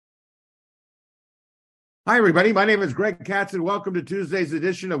Hi, everybody. My name is Greg Katz, and welcome to Tuesday's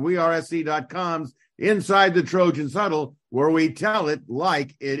edition of WeAreSC.com's Inside the Trojans Huddle, where we tell it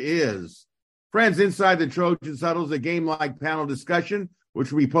like it is. Friends, Inside the Trojans Huddle is a game-like panel discussion,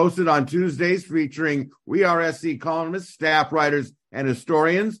 which we posted on Tuesdays featuring WeAreSC columnists, staff writers, and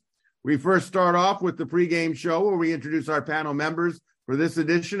historians. We first start off with the pregame show, where we introduce our panel members for this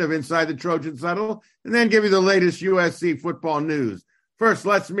edition of Inside the Trojans Huddle, and then give you the latest USC football news. First,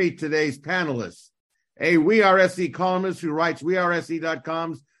 let's meet today's panelists. A WeAreSC columnist who writes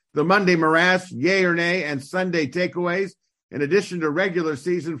WeAreSC.com's The Monday Morass, Yay or Nay, and Sunday Takeaways. In addition to regular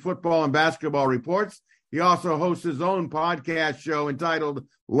season football and basketball reports, he also hosts his own podcast show entitled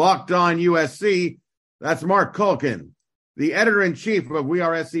Locked On USC. That's Mark Culkin. The editor-in-chief of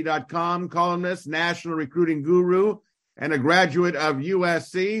WeAreSC.com, columnist, national recruiting guru, and a graduate of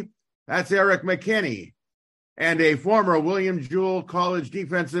USC. That's Eric McKinney. And a former William Jewell College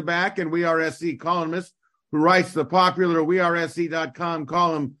defensive back and WeAreSC columnist who writes the popular WeAreSC.com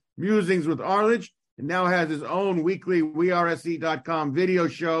column Musings with Arledge, and now has his own weekly WeAreSC.com video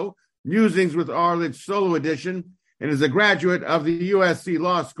show, Musings with Arledge Solo Edition, and is a graduate of the USC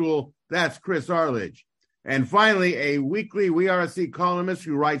Law School. That's Chris Arledge. And finally, a weekly WeAreSC columnist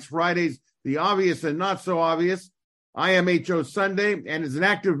who writes Fridays, The Obvious and Not So Obvious, IMHO Sunday, and is an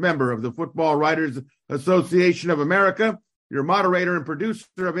active member of the Football Writers Association of America. Your moderator and producer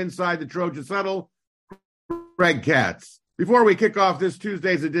of Inside the Trojans Huddle, Greg Katz. Before we kick off this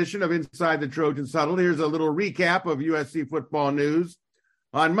Tuesday's edition of Inside the Trojans Huddle, here's a little recap of USC football news.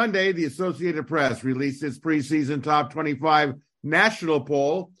 On Monday, the Associated Press released its preseason top 25 national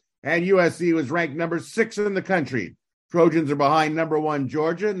poll, and USC was ranked number 6 in the country. Trojans are behind number 1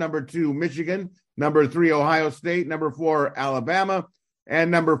 Georgia, number 2 Michigan, number 3 Ohio State, number 4 Alabama,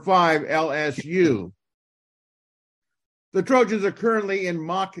 and number 5 LSU. The Trojans are currently in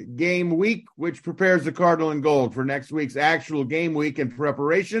mock game week, which prepares the Cardinal and Gold for next week's actual game week in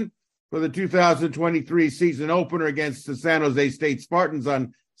preparation for the 2023 season opener against the San Jose State Spartans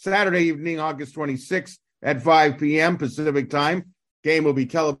on Saturday evening, August 26th at 5 p.m. Pacific time. Game will be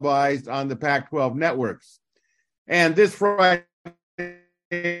televised on the Pac-12 networks. And this Friday,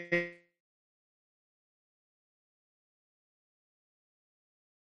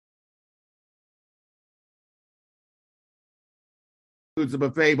 includes a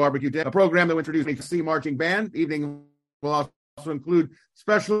buffet barbecue dinner, a program that will introduce a USC marching band. Evening will also include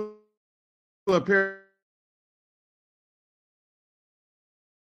special appearances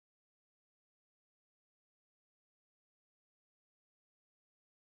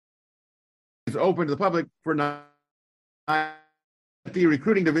open to the public for the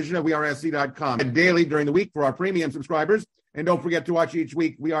recruiting division of WeAreSC.com and daily during the week for our premium subscribers. And don't forget to watch each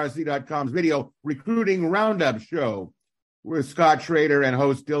week WeAreSC.com's video recruiting roundup show with Scott Schrader and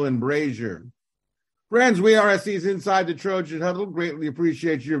host Dylan Brazier. Friends, WeAreSC's Inside the Trojan Huddle greatly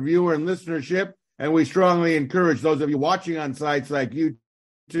appreciates your viewer and listenership, and we strongly encourage those of you watching on sites like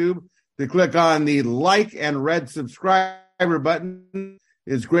YouTube to click on the like and red subscriber button.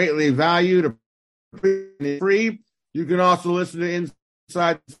 It's greatly valued, free. You can also listen to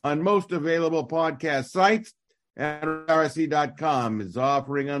Inside on most available podcast sites, and WeAreSC.com is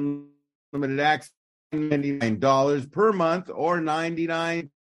offering unlimited access. $99 per month or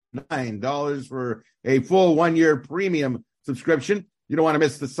 $99 for a full 1-year premium subscription. You don't want to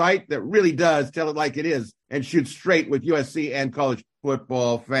miss the site that really does tell it like it is and shoots straight with USC and college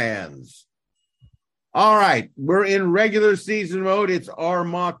football fans. All right, we're in regular season mode. It's our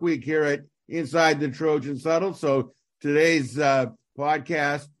mock week here at Inside the Trojans Huddle. So today's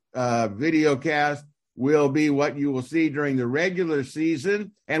podcast, video cast, will be what you will see during the regular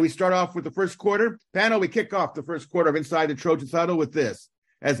season. And we start off with the first quarter. Panel, we kick off the first quarter of Inside the Trojans Huddle with this.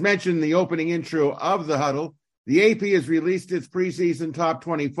 As mentioned in the opening intro of the Huddle, the AP has released its preseason top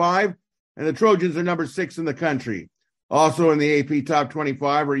 25, and the Trojans are number 6 in the country. Also in the AP top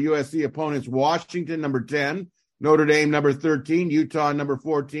 25 are USC opponents Washington, number 10, Notre Dame, number 13, Utah, number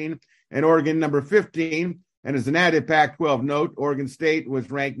 14, and Oregon, number 15. And as an added Pac-12 note, Oregon State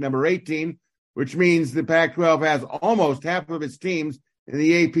was ranked number 18, which means the Pac-12 has almost half of its teams in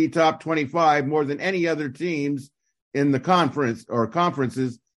the AP top 25, more than any other teams in the conference or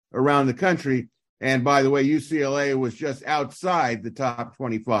conferences around the country. And by the way, UCLA was just outside the top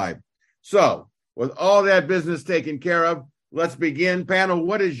 25. So with all that business taken care of, let's begin. Panel,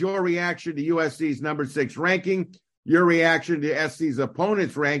 what is your reaction to USC's number 6 ranking, your reaction to SC's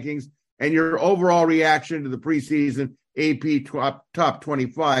opponents' rankings, and your overall reaction to the preseason AP top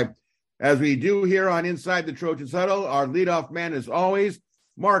 25? As we do here on Inside the Trojans Huddle, our leadoff man, as always,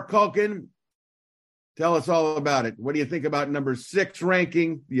 Mark Culkin. Tell us all about it. What do you think about number 6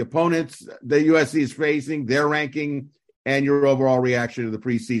 ranking, the opponents the USC is facing, their ranking, and your overall reaction to the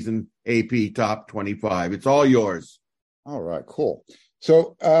preseason AP top 25? It's all yours. All right, cool.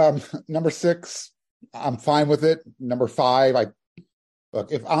 So number 6, I'm fine with it. Number 5,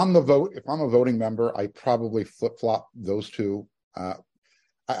 if I'm a voting member, I probably flip-flop those two.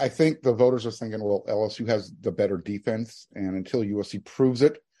 I think the voters are thinking, well, LSU has the better defense, and until USC proves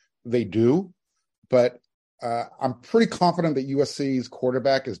it, they do. But I'm pretty confident that USC's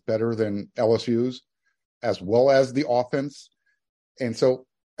quarterback is better than LSU's, as well as the offense. And so,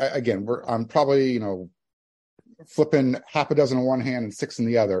 again, I'm probably, flipping half a dozen in one hand and 6 in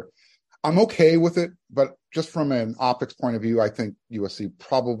the other. I'm okay with it, but just from an optics point of view, I think USC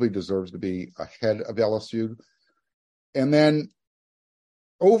probably deserves to be ahead of LSU. And then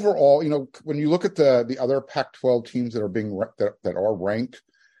overall, when you look at the other Pac-12 teams that are being that are ranked,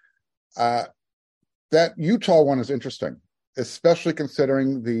 that Utah one is interesting, especially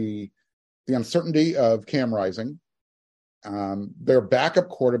considering the uncertainty of Cam Rising. Their backup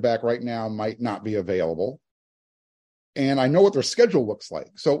quarterback right now might not be available. And I know what their schedule looks like.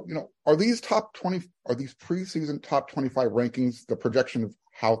 So, are these preseason top 25 rankings the projection of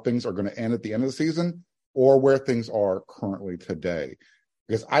how things are going to end at the end of the season, or where things are currently today?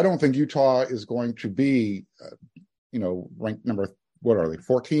 Because I don't think Utah is going to be, ranked number,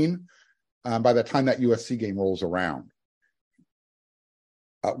 14, by the time that USC game rolls around.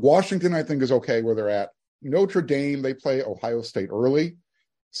 Washington, I think, is okay where they're at. Notre Dame, they play Ohio State early.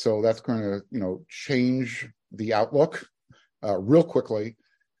 So that's going to, change the outlook real quickly.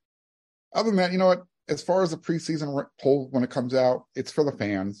 Other than that, as far as the preseason poll, when it comes out, it's for the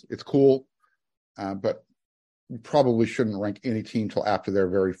fans. It's cool. But you probably shouldn't rank any team till after their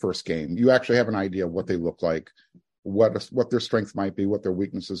very first game. You actually have an idea of what they look like, what their strength might be, what their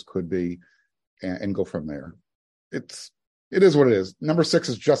weaknesses could be, and go from there. It is what it is. Number 6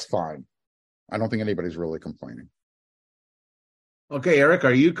 is just fine. I don't think anybody's really complaining. Okay, Eric,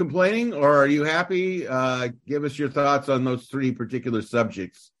 are you complaining or are you happy? Give us your thoughts on those 3 particular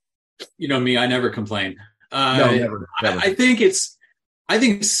subjects. You know me, I never complain. No, never. I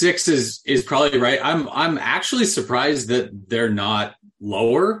think 6 is probably right. I'm actually surprised that they're not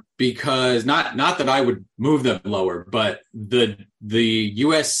lower, because not that I would move them lower, but the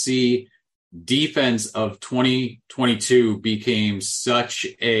USC defense of 2022 became such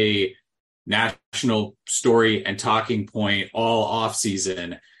a national story and talking point all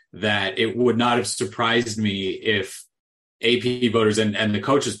offseason that it would not have surprised me if AP voters and the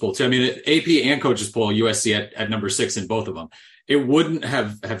coaches poll too. I mean, AP and coaches poll USC at number 6 in both of them. It wouldn't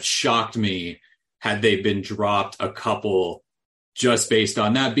have shocked me had they been dropped a couple just based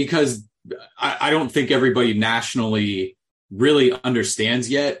on that, because I don't think everybody nationally really understands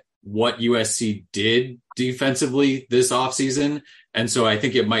yet what USC did defensively this offseason. And so I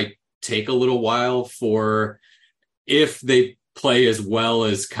think it might take a little while for, if they play as well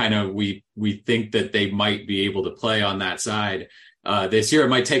as kind of we think that they might be able to play on that side this year, it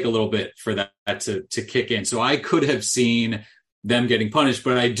might take a little bit for that to kick in. So I could have seen them getting punished,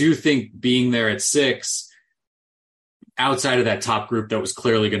 but I do think being there at 6, outside of that top group that was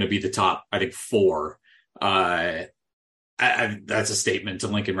clearly going to be the top, I think 4, that's a statement to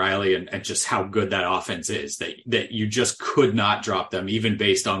Lincoln Riley and just how good that offense is, that you just could not drop them, even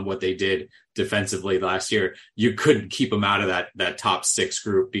based on what they did defensively last year. You couldn't keep them out of that top 6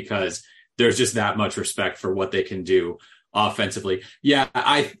 group, because there's just that much respect for what they can do offensively. Yeah,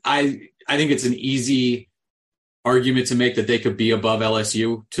 I think it's an easy argument to make that they could be above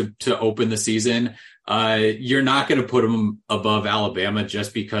LSU to open the season. You're not going to put them above Alabama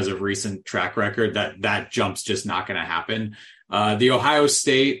just because of recent track record. That jump's just not going to happen. The Ohio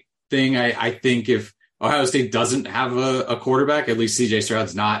State thing, I think if Ohio State doesn't have a quarterback, at least CJ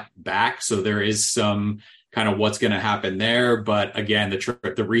Stroud's not back, so there is some kind of what's going to happen there. But again,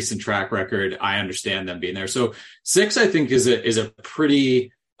 the recent track record, I understand them being there. So 6, I think, is a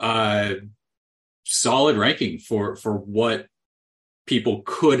pretty solid ranking for what people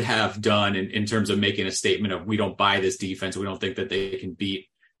could have done in terms of making a statement of, we don't buy this defense. We don't think that they can beat,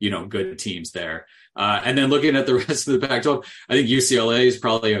 good teams there. And then looking at the rest of the Pac-12, I think UCLA is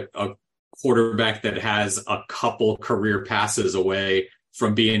probably a quarterback that has a couple career passes away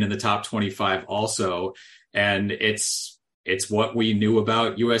from being in the top 25 also. And it's what we knew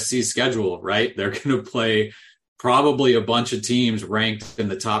about USC's schedule, right? They're going to play probably a bunch of teams ranked in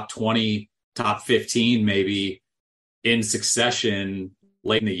the top 20, top 15, maybe, in succession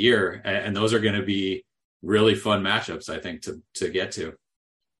late in the year. And those are going to be really fun matchups, I think, to get to.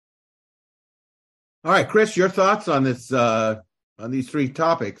 All right, Chris, your thoughts on this, on these 3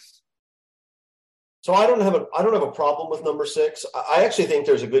 topics? So I don't have a problem with number 6. I actually think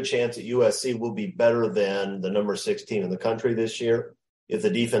there's a good chance that USC will be better than the number 6 team in the country this year if the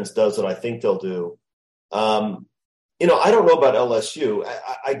defense does what I think they'll do. I don't know about LSU.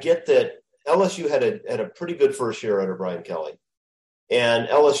 I get that LSU had a pretty good first year under Brian Kelly, and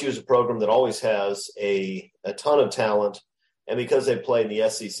LSU is a program that always has a ton of talent, and because they play in the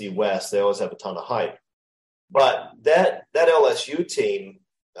SEC West, they always have a ton of hype. But that LSU team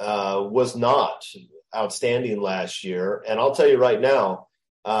was not outstanding last year. And I'll tell you right now,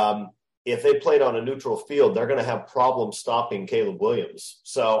 if they played on a neutral field, they're going to have problems stopping Caleb Williams.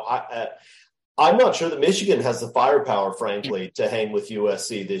 So I'm not sure that Michigan has the firepower, frankly, to hang with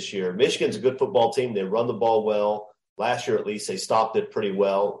USC this year. Michigan's a good football team. They run the ball well. Last year, at least, they stopped it pretty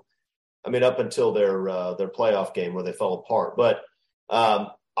well. I mean, up until their playoff game where they fell apart. But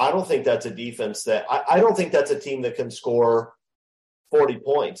I don't think that's a defense that I don't think that's a team that can score 40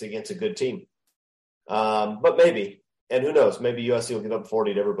 points against a good team. But maybe, and who knows, maybe USC will give up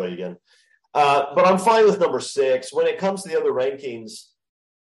 40 to everybody again. But I'm fine with number 6. When it comes to the other rankings,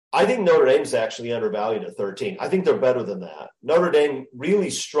 I think Notre Dame's actually undervalued at 13. I think they're better than that. Notre Dame really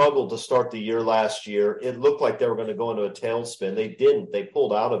struggled to start the year last year. It looked like they were going to go into a tailspin. They didn't. They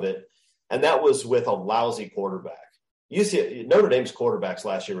pulled out of it, and that was with a lousy quarterback. You see, Notre Dame's quarterbacks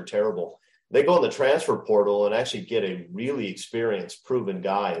last year were terrible. They go in the transfer portal and actually get a really experienced, proven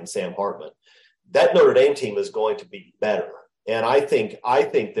guy in Sam Hartman. That Notre Dame team is going to be better. And I think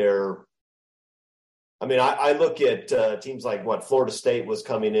they're – I look at teams like Florida State was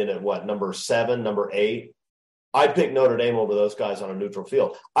coming in at number 7, number 8. I'd pick Notre Dame over those guys on a neutral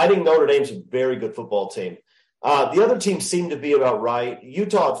field. I think Notre Dame's a very good football team. The other teams seem to be about right.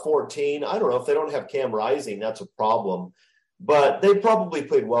 Utah at 14. I don't know if they don't have Cam Rising, that's a problem. But they probably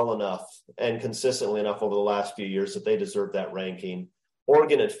played well enough and consistently enough over the last few years that they deserve that ranking.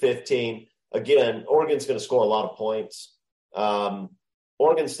 Oregon at 15. Again, Oregon's going to score a lot of points.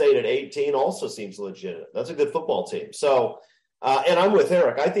 Oregon State at 18 also seems legitimate. That's a good football team. So, and I'm with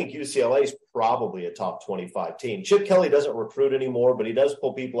Eric. I think UCLA is probably a top 25 team. Chip Kelly doesn't recruit anymore, but he does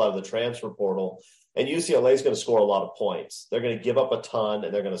pull people out of the transfer portal. And UCLA is going to score a lot of points. They're going to give up a ton,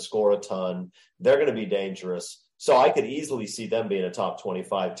 and they're going to score a ton. They're going to be dangerous. So I could easily see them being a top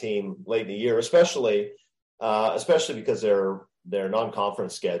 25 team late in the year, especially because their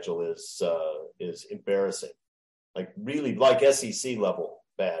non-conference schedule is embarrassing, really SEC level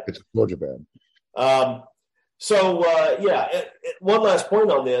bad. It's Georgia bad. One last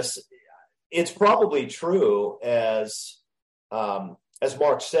point on this. It's probably true as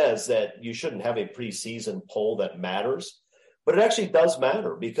Mark says that you shouldn't have a preseason poll that matters, but it actually does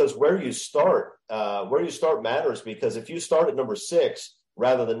matter because where you start matters, because if you start at number 6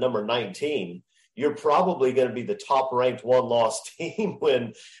 rather than number 19, you're probably going to be the top-ranked one-loss team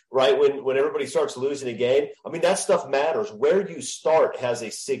when everybody starts losing a game. I mean, that stuff matters. Where you start has a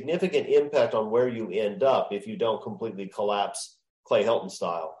significant impact on where you end up if you don't completely collapse Clay Helton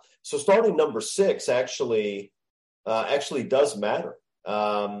style. So starting number 6 actually does matter.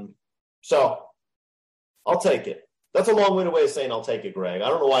 So I'll take it. That's a long-winded way of saying I'll take it, Greg. I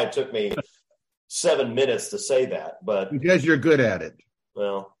don't know why it took me 7 minutes to say that, but because you're good at it.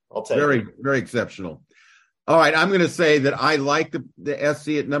 Well, I'll take it. Very exceptional. All right, I'm going to say that I like the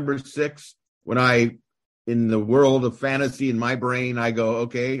SC at number 6. When in the world of fantasy in my brain, I go,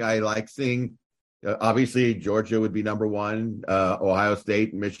 okay, I like seeing. Obviously, Georgia would be number 1. Ohio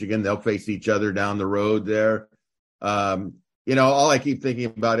State, Michigan, they'll face each other down the road there. All I keep thinking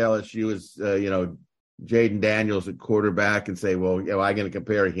about LSU is, Jaden Daniels at quarterback and say, well, am I going to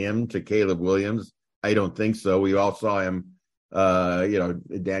compare him to Caleb Williams? I don't think so. We all saw him,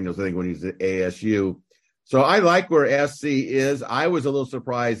 Daniels, I think, when he was at ASU. So I like where SC is. I was a little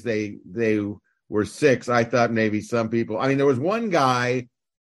surprised they were 6. I thought maybe some people, there was one guy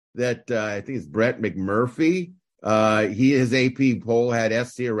that I think it's Brett McMurphy. His AP poll had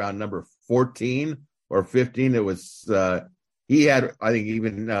SC around number 14 or 15. It was, he had, I think,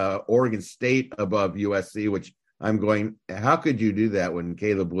 even Oregon State above USC, which I'm going, how could you do that when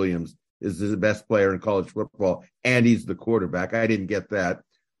Caleb Williams is the best player in college football and he's the quarterback? I didn't get that,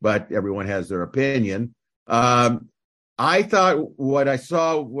 but everyone has their opinion. I thought what I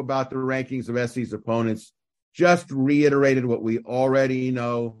saw about the rankings of SC's opponents just reiterated what we already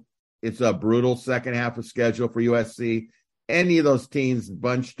know. It's a brutal second half of schedule for USC. Any of those teams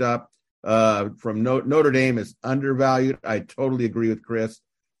bunched up from Notre Dame is undervalued. I totally agree with Chris.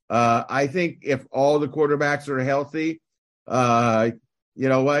 I think if all the quarterbacks are healthy, you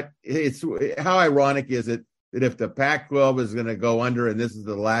know what? It's how ironic is it that if the Pac-12 is going to go under and this is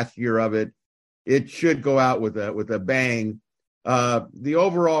the last year of it, it should go out with a bang. The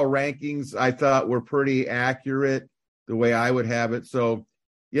overall rankings I thought were pretty accurate the way I would have it. So,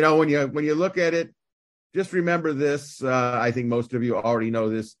 when you look at it, just remember this. I think most of you already know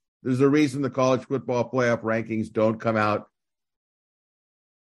this. There's a reason the college football playoff rankings don't come out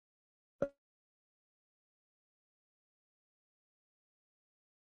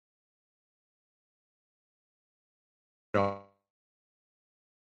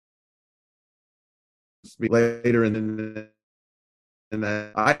later in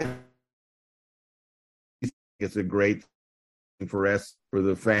that. I think it's a great thing for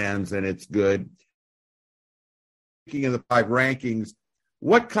the fans, and it's good. Speaking of the 5 rankings,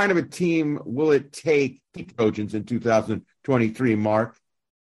 what kind of a team will it take the Trojans in 2023, Mark?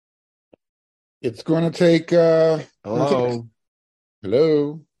 It's going to take. Hello.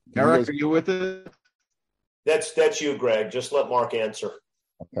 Eric, are you with us? That's you, Greg. Just let Mark answer.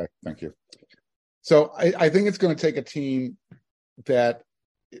 Okay, thank you. So I think it's going to take a team that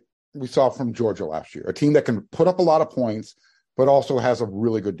we saw from Georgia last year, a team that can put up a lot of points, but also has a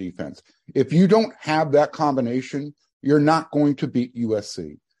really good defense. If you don't have that combination, you're not going to beat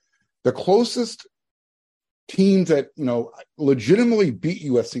USC. The closest teams that, legitimately beat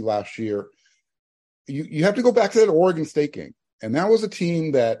USC last year, you have to go back to that Oregon State game. And that was a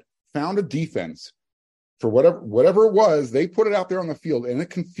team that found a defense for whatever it was. They put it out there on the field, and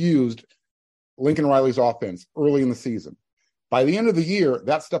it confused Lincoln Riley's offense early in the season. By the end of the year,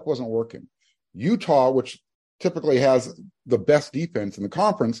 that stuff wasn't working. Utah, which typically has the best defense in the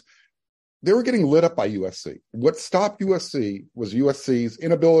conference, they were getting lit up by USC. What stopped USC was USC's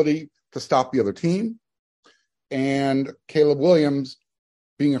inability to stop the other team and Caleb Williams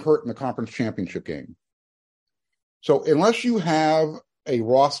being hurt in the conference championship game. So unless you have a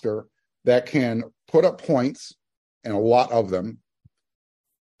roster that can put up points, and a lot of them,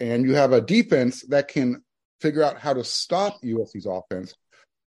 and you have a defense that can figure out how to stop USC's offense,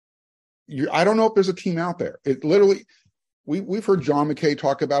 I don't know if there's a team out there. It literally, we've heard John McKay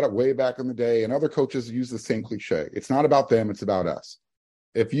talk about it way back in the day, and other coaches use the same cliche. It's not about them, it's about us.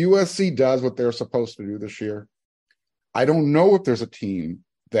 If USC does what they're supposed to do this year, I don't know if there's a team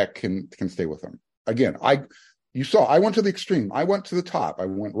that can stay with them. Again, I went to the extreme. I went to the top. I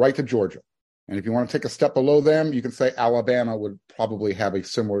went right to Georgia. And if you want to take a step below them, you can say Alabama would probably have a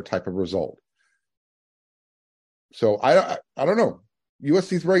similar type of result. So I don't know.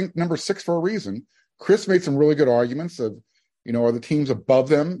 USC's ranked number 6 for a reason. Chris made some really good arguments of, are the teams above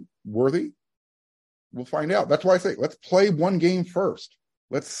them worthy? We'll find out. That's why I say, let's play one game first.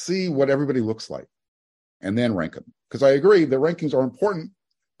 Let's see what everybody looks like and then rank them. Because I agree, the rankings are important.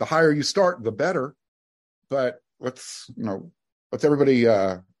 The higher you start, the better. But let's everybody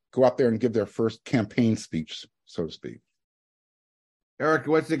go out there and give their first campaign speech, so to speak. Eric,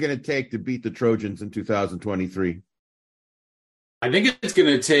 what's it going to take to beat the Trojans in 2023? I think it's going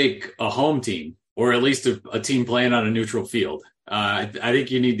to take a home team, or at least a team playing on a neutral field. I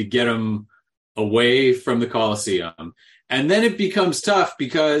think you need to get them away from the Coliseum. And then it becomes tough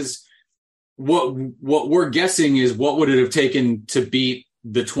because what we're guessing is what would it have taken to beat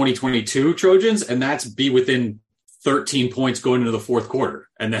the 2022 Trojans, and that's be within 13 points going into the fourth quarter,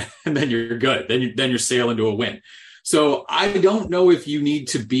 and then you're good. Then you're sailing to a win. So I don't know if you need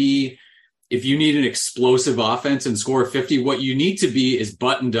an explosive offense and score 50. What you need to be is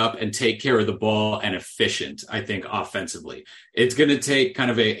buttoned up and take care of the ball and efficient, I think, offensively. It's going to take kind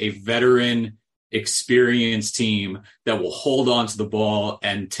of a veteran, experienced team that will hold on to the ball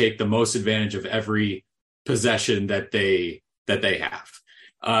and take the most advantage of every possession that they have.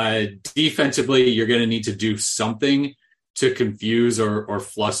 Defensively, you're going to need to do something to confuse or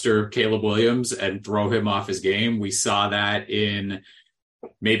fluster Caleb Williams and throw him off his game. We saw that in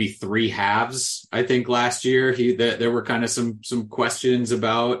maybe 3 halves, I think, last year. There were kind of some questions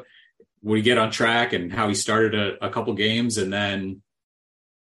about would he get on track and how he started a couple games, and then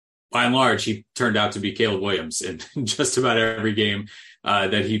by and large, he turned out to be Caleb Williams in just about every game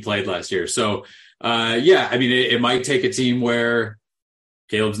that he played last year. So, it might take a team where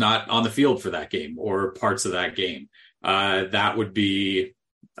Caleb's not on the field for that game or parts of that game. That would be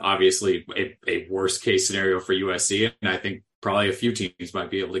obviously a worst case scenario for USC. And I think probably a few teams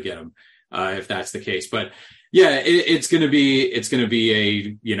might be able to get him if that's the case. But yeah, it's going to be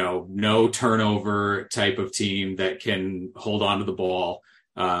a, no turnover type of team that can hold on to the ball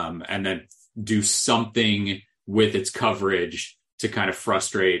and then do something with its coverage to kind of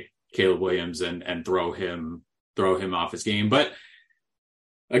frustrate Caleb Williams and throw him off his game. But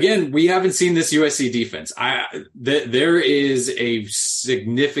again, we haven't seen this USC defense. There is a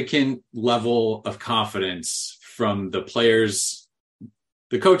significant level of confidence from the players.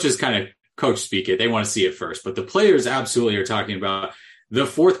 The coaches kind of coach speak it. They want to see it first. But the players absolutely are talking about the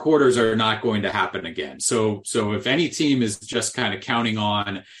fourth quarters are not going to happen again. So if any team is just kind of counting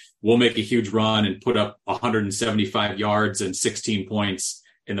on, we'll make a huge run and put up 175 yards and 16 points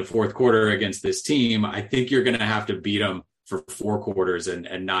in the fourth quarter against this team, I think you're going to have to beat them for 4 quarters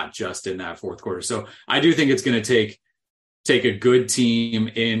and not just in that fourth quarter. So I do think it's going to take a good team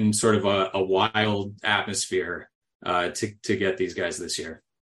in sort of a wild atmosphere to get these guys this year.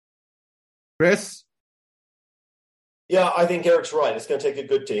 Chris? Yeah, I think Eric's right. It's going to take a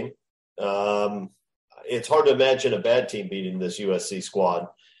good team. It's hard to imagine a bad team beating this USC squad.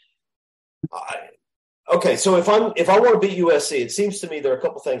 Okay, so if I want to beat USC, it seems to me there are a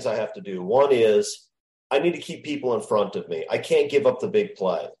couple things I have to do. One is I need to keep people in front of me. I can't give up the big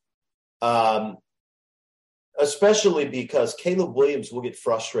play, especially because Caleb Williams will get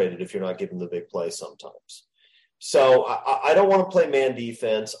frustrated if you're not giving the big play sometimes. So I don't want to play man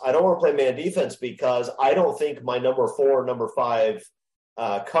defense. I don't want to play man defense because I don't think my number 4, number 5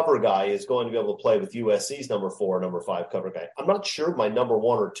 cover guy is going to be able to play with USC's number 4, number 5 cover guy. I'm not sure my number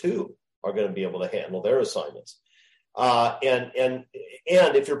 1 or 2 are going to be able to handle their assignments. And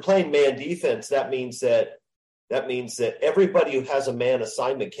if you're playing man defense, that means that everybody who has a man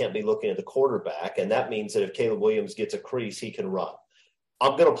assignment can't be looking at the quarterback. And that means that if Caleb Williams gets a crease, he can run.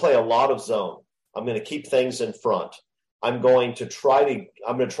 I'm going to play a lot of zone. I'm going to keep things in front. I'm going to try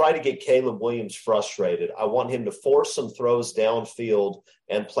to get Caleb Williams frustrated. I want him to force some throws downfield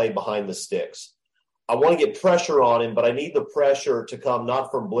and play behind the sticks. I want to get pressure on him, but I need the pressure to come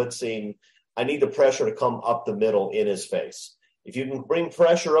not from blitzing. I need the pressure to come up the middle in his face. If you can bring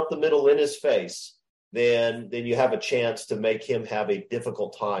pressure up the middle in his face, then you have a chance to make him have a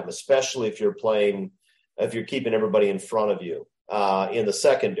difficult time, especially if you're keeping everybody in front of you in the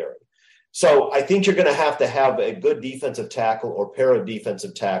secondary. So I think you're going to have a good defensive tackle or pair of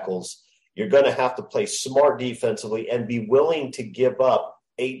defensive tackles. You're going to have to play smart defensively and be willing to give up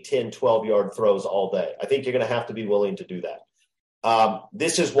 8, 10, 12-yard throws all day. I think you're going to have to be willing to do that.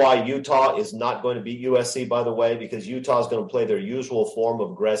 This is why Utah is not going to beat USC, by the way, because Utah is going to play their usual form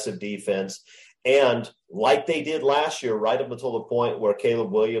of aggressive defense. And like they did last year, right up until the point where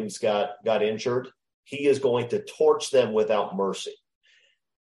Caleb Williams got injured, he is going to torch them without mercy.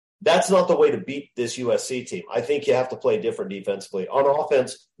 That's not the way to beat this USC team. I think you have to play different defensively. On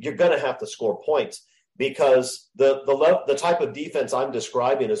offense, you're going to have to score points because the type of defense I'm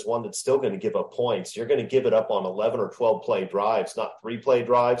describing is one that's still going to give up points. You're going to give it up on 11 or 12 play drives, not 3-play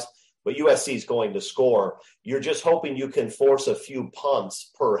drives, but USC is going to score. You're just hoping you can force a few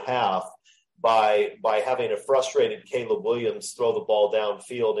punts per half by having a frustrated Caleb Williams throw the ball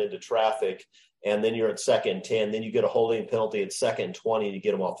downfield into traffic, and then you're at 2nd and 10. Then you get a holding penalty at 2nd and 20 to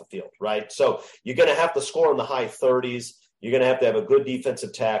get them off the field, right? So you're going to have to score in the high 30s. You're going to have a good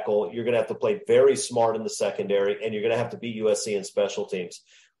defensive tackle. You're going to have to play very smart in the secondary, and you're going to have to beat USC in special teams,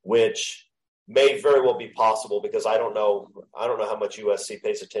 which may very well be possible because I don't know how much USC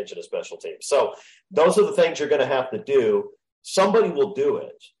pays attention to special teams. So those are the things you're going to have to do. Somebody will do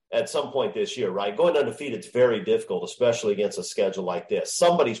it at some point this year, right? Going undefeated is very difficult, especially against a schedule like this.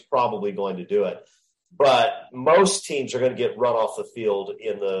 Somebody's probably going to do it, but most teams are going to get run off the field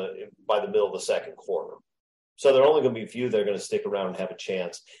by the middle of the second quarter. So there are only going to be a few that are going to stick around and have a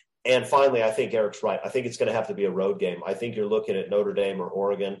chance. And finally, I think Eric's right. I think it's going to have to be a road game. I think you're looking at Notre Dame or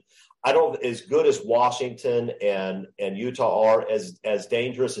Oregon. As good as Washington and Utah are, as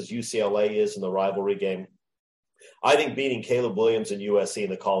dangerous as UCLA is in the rivalry game, I think beating Caleb Williams and USC in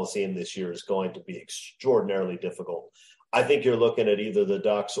the Coliseum this year is going to be extraordinarily difficult. I think you're looking at either the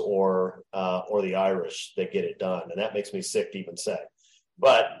Ducks or the Irish that get it done, and that makes me sick to even say.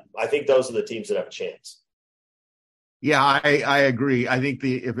 But I think those are the teams that have a chance. Yeah, I agree. I think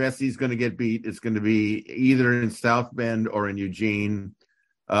if SC is going to get beat, it's going to be either in South Bend or in Eugene.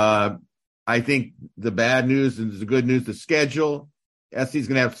 I think the bad news and the good news, the schedule, SC is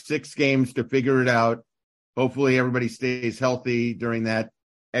going to have 6 games to figure it out. Hopefully everybody stays healthy during that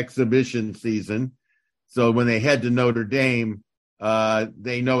exhibition season. So when they head to Notre Dame,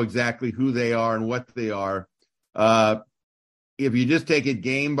 they know exactly who they are and what they are. If you just take it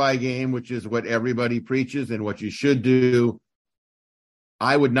game by game, which is what everybody preaches and what you should do,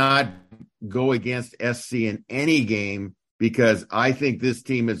 I would not go against SC in any game because I think this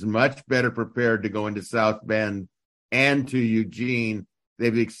team is much better prepared to go into South Bend and to Eugene.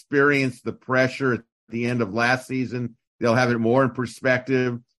 They've experienced the pressure at the end of last season. They'll have it more in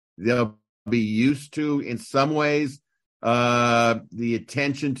perspective. They'll be used to, in some ways, the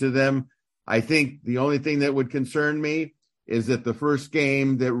attention to them. I think the only thing that would concern me is that the first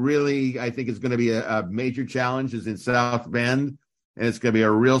game that really I think is going to be a major challenge is in South Bend. and it's going to be a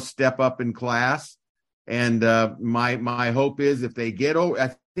real step up in class. And my hope is if they get over,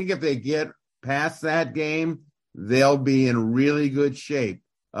 I think if they get past that game, they'll be in really good shape.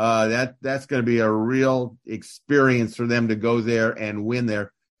 That's going to be a real experience for them to go there and win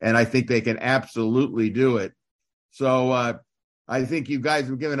there. And I think they can absolutely do it. So I think you guys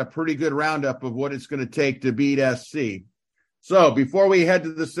have given a pretty good roundup of what it's going to take to beat SC. So before we head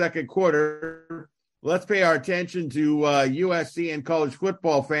to the second quarter, let's pay our attention to USC and college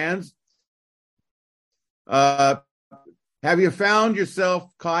football fans. Have you found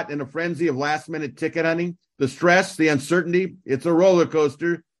yourself caught in a frenzy of last-minute ticket hunting? The stress, the uncertainty, it's a roller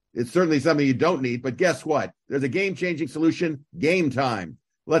coaster. It's certainly something you don't need, but guess what? There's a game-changing solution, Game Time.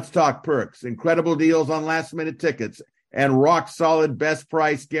 Let's talk perks, incredible deals on last-minute tickets, and rock-solid best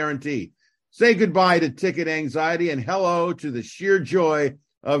price guarantee. Say goodbye to ticket anxiety and hello to the sheer joy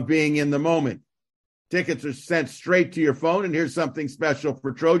of being in the moment. Tickets are sent straight to your phone, and here's something special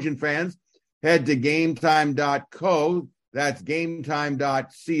for Trojan fans. Head to gametime.co. That's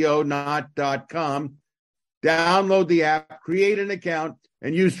gametime.co, not .com. Download the app, create an account,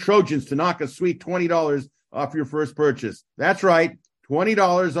 and use Trojans to knock a sweet $20 off your first purchase. That's right,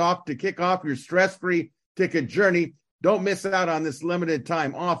 $20 off to kick off your stress-free ticket journey. Don't miss out on this limited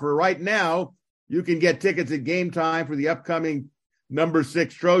time offer. Right now, you can get tickets at Game Time for the upcoming number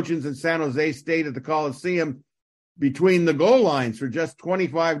 6 Trojans in San Jose State at the Coliseum between the goal lines for just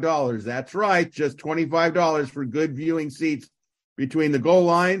 $25. That's right, just $25 for good viewing seats between the goal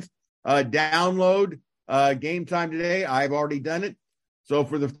lines. Download Game Time today. I've already done it. So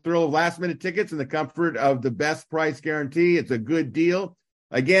for the thrill of last-minute tickets and the comfort of the best price guarantee, it's a good deal.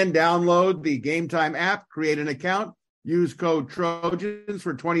 Again, download the Game Time app, create an account, use code Trojans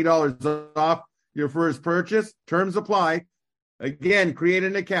for $20 off your first purchase. Terms apply. Again, create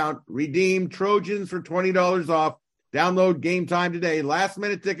an account, redeem Trojans for $20 off. Download Game Time today.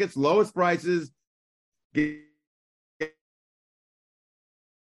 Last-minute tickets, lowest prices.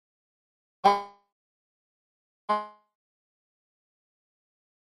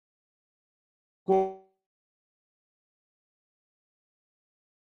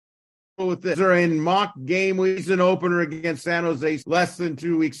 With this, are in mock game week, an opener against San Jose, less than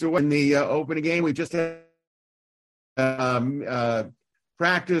 2 weeks away. In the opening game, we just had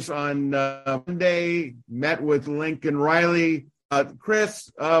practice on Monday, met with Lincoln Riley.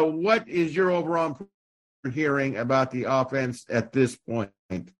 Chris, what is your overall hearing about the offense at this point?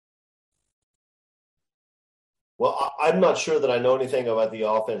 Well, I'm not sure that I know anything about the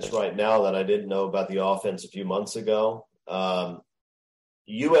offense right now that I didn't know about the offense a few months ago.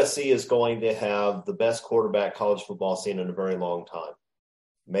 USC is going to have the best quarterback college football seen in a very long time.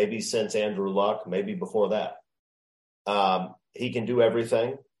 Maybe since Andrew Luck, maybe before that. He can do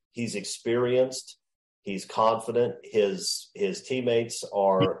everything. He's experienced. He's confident. His teammates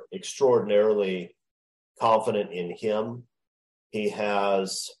are extraordinarily confident in him. He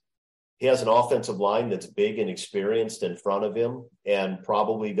has an offensive line that's big and experienced in front of him and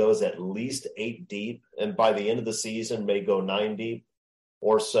probably goes at least 8 deep. And by the end of the season, may go 9 deep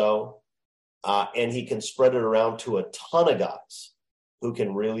or so. And he can spread it around to a ton of guys who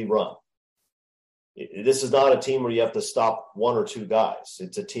can really run. This is not a team where you have to stop 1 or 2 guys.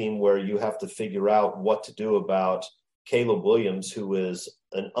 It's a team where you have to figure out what to do about Caleb Williams, who is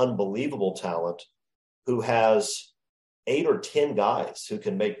an unbelievable talent, who has 8 or 10 guys who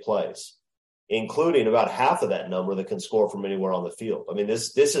can make plays, including about half of that number that can score from anywhere on the field. I mean,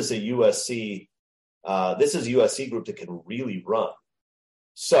 this is a USC group that can really run.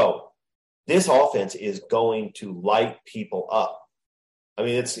 So this offense is going to light people up. I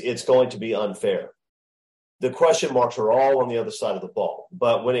mean, it's going to be unfair. The question marks are all on the other side of the ball.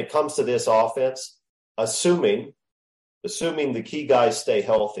 But when it comes to this offense, assuming the key guys stay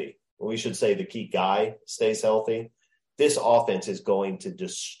healthy, we should say the key guy stays healthy, this offense is going to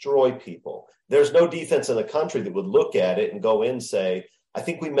destroy people. There's no defense in the country that would look at it and go in and say, I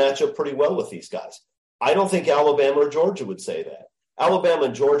think we match up pretty well with these guys. I don't think Alabama or Georgia would say that. Alabama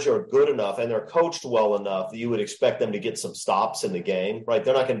and Georgia are good enough and they're coached well enough that you would expect them to get some stops in the game, right?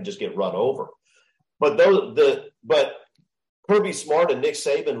 They're not going to just get run over. But Kirby Smart and Nick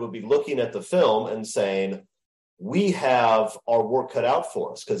Saban would be looking at the film and saying, we have our work cut out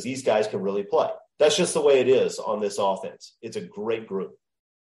for us because these guys can really play. That's just the way it is on this offense. It's a great group.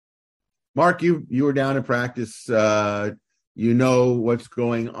 Mark, you were down in practice. You know what's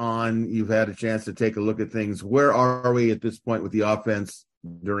going on. You've had a chance to take a look at things. Where are we at this point with the offense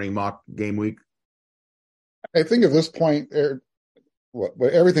during mock game week? I think at this point,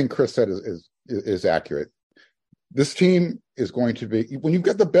 everything Chris said is accurate. This team is going to be, when you've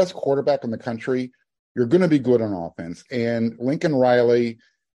got the best quarterback in the country, you're going to be good on offense. And Lincoln Riley,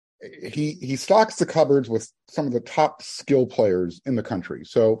 he stocks the cupboards with some of the top skill players in the country.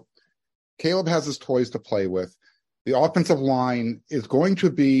 So Caleb has his toys to play with. The offensive line is going to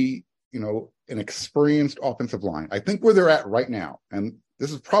be, an experienced offensive line. I think where they're at right now, and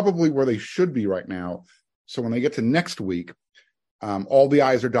this is probably where they should be right now. So when they get to next week, all the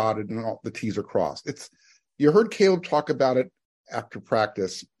I's are dotted and all the T's are crossed. You heard Caleb talk about it after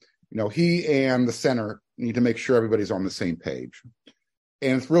practice. He and the center need to make sure everybody's on the same page.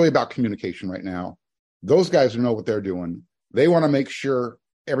 And it's really about communication right now. Those guys know what they're doing. They want to make sure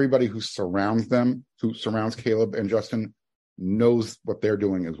everybody who surrounds Caleb and Justin, knows what they're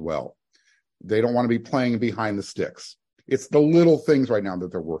doing as well. They don't want to be playing behind the sticks. It's the little things right now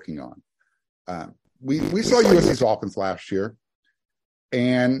that they're working on. We saw USC's offense last year,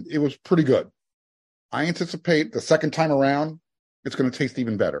 and it was pretty good. I anticipate the second time around, it's going to taste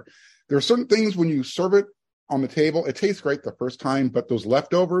even better. There are certain things when you serve it on the table, it tastes great the first time, but those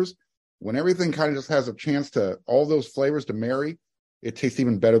leftovers, when everything kind of just has a chance to, all those flavors to marry, it tastes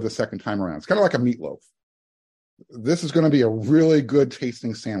even better the second time around. It's kind of like a meatloaf. This is going to be a really good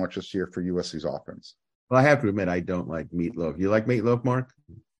tasting sandwich this year for USC's offense. Well, I have to admit, I don't like meatloaf. You like meatloaf, Mark?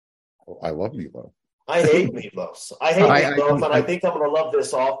 Oh, I love meatloaf. I hate meatloafs. I hate meatloaf, and I think I'm going to love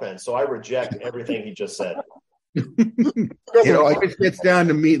this offense. So I reject everything he just said. It always gets down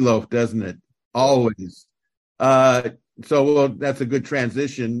to meatloaf, doesn't it? Always. So that's a good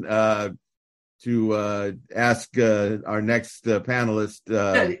transition to ask our next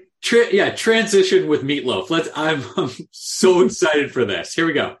panelist. Transition with meatloaf. I'm so excited for this. Here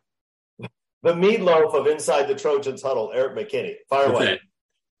we go. The meatloaf of Inside the Trojans Huddle, Eric McKinney. Fire away.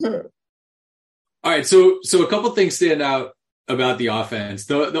 All right, so a couple things stand out about the offense.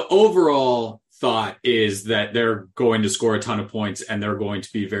 The overall thought is that they're going to score a ton of points and they're going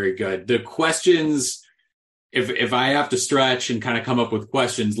to be very good. The questions, if I have to stretch and kind of come up with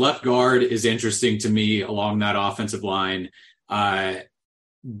questions, left guard is interesting to me along that offensive line.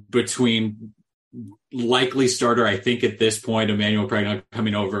 Between likely starter, I think at this point, Emmanuel Pregna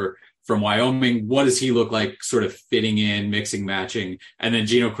coming over from Wyoming, what does he look like sort of fitting in, mixing, matching? And then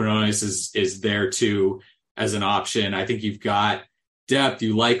Gino Quinones is there too as an option. I think you've got depth.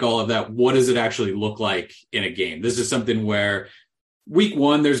 You like all of that. What does it actually look like in a game? This is something where week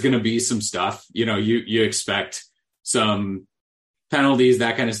one, there's going to be some stuff, you expect some penalties,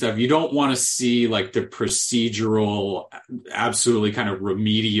 that kind of stuff. You don't want to see like the procedural, absolutely kind of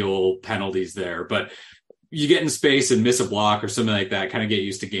remedial penalties there, but you get in space and miss a block or something like that, kind of get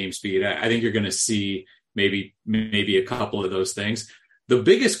used to game speed. I think you're going to see maybe a couple of those things. The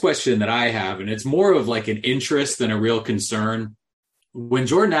biggest question that I have, and it's more of like an interest than a real concern, when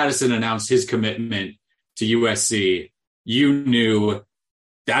Jordan Addison announced his commitment to USC, you knew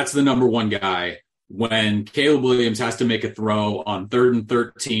that's the number one guy. When Caleb Williams has to make a throw on 3rd and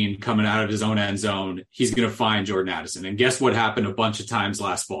 13 coming out of his own end zone, he's going to find Jordan Addison. And guess what happened a bunch of times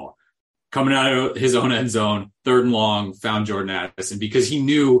last fall? Coming out of his own end zone, 3rd and long, found Jordan Addison because he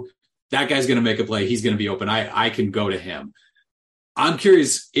knew that guy's going to make a play. He's going to be open. I can go to him. I'm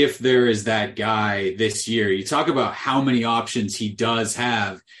curious if there is that guy this year. You talk about how many options he does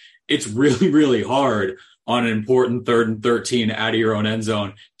have. It's really, really hard on an important 3rd and 13 out of your own end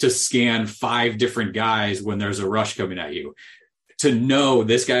zone to scan 5 different guys when there's a rush coming at you. To know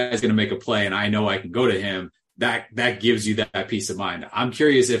this guy is going to make a play and I know I can go to him, that gives you that peace of mind. I'm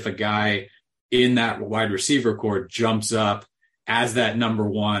curious if a guy in that wide receiver core jumps up as that number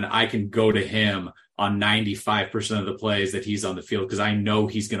one, I can go to him on 95% of the plays that he's on the field because I know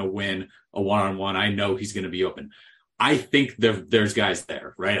he's going to win a one-on-one. I know he's going to be open. I think there's guys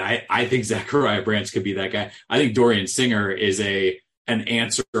there, right? I think Zachariah Branch could be that guy. I think Dorian Singer is an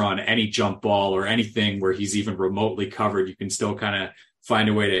answer on any jump ball or anything where he's even remotely covered. You can still kind of find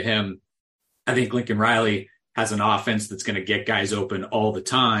a way to him. I think Lincoln Riley has an offense that's going to get guys open all the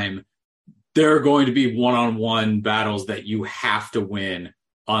time. There are going to be one-on-one battles that you have to win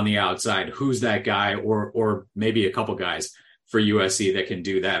on the outside. Who's that guy or maybe a couple guys for USC that can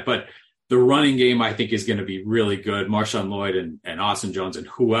do that? But the running game, I think, is going to be really good. Marshawn Lloyd and Austin Jones and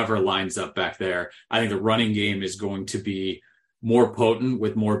whoever lines up back there. I think the running game is going to be more potent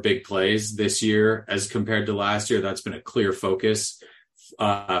with more big plays this year as compared to last year. That's been a clear focus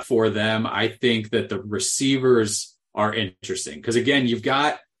for them. I think that the receivers are interesting because, again, you've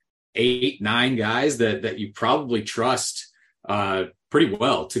got 8-9 guys that you probably trust pretty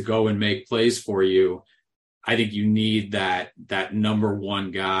well to go and make plays for you. I think you need that number one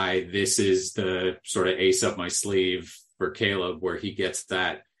guy. This is the sort of ace up my sleeve for Caleb where he gets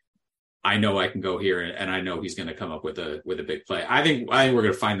that. I know I can go here and I know he's going to come up with a big play. I think we're going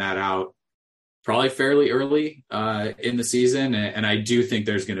to find that out probably fairly early in the season. And I do think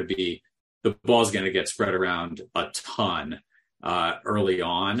there's going to be, the ball's going to get spread around a ton early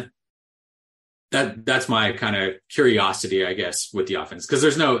on. That's my kind of curiosity, I guess, with the offense, because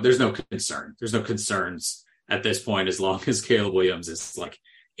there's no concern. There's no concerns at this point, as long as Caleb Williams is like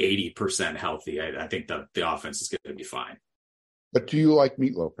 80% healthy. I think the offense is going to be fine. But do you like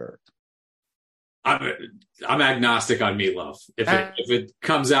Meatloaf, Eric? I'm agnostic on Meatloaf. If it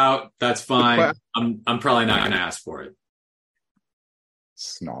comes out, that's fine. I'm probably not going to ask for it.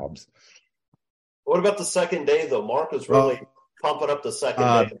 Snobs. What about the second day, though? Mark was really pumping up the second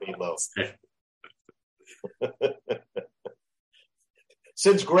day of Meatloaf.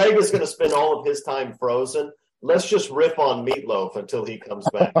 Since Greg is going to spend all of his time frozen, let's just rip on Meatloaf until he comes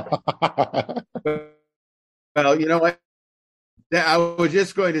back. Well, you know what? I was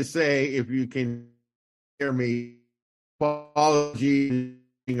just going to say, if you can hear me, apologies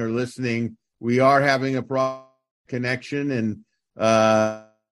or listening, we are having a problem connection, and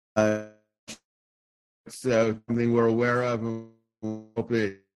so something we're aware of, and hope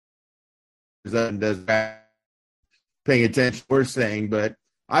it does paying attention to what we're saying. But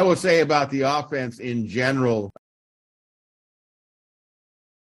I will say about the offense in general.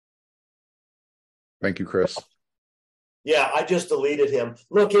 Thank you, Chris. Yeah, I just deleted him.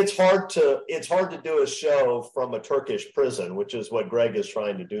 Look, it's hard to do a show from a Turkish prison, which is what Greg is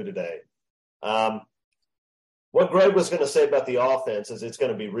trying to do today. What Greg was going to say about the offense is it's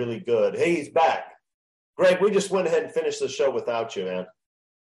going to be really good. Hey, he's back. Greg, we just went ahead and finished the show without you, man.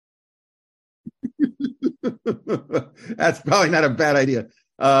 That's probably not a bad idea.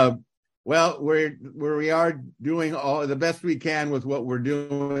 Well, we are doing all the best we can with what we're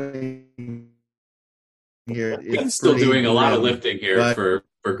doing here. We're still doing a lot of lifting here for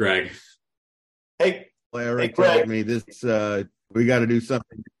Greg. Hey, Eric told me this. We got to do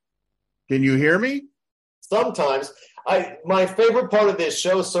something. Can you hear me? Sometimes. My favorite part of this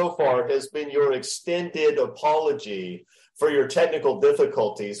show so far has been your extended apology for your technical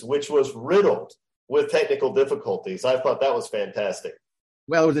difficulties, which was riddled with technical difficulties. I thought that was fantastic.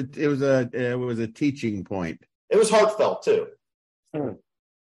 Well, it was a teaching point. It was heartfelt too.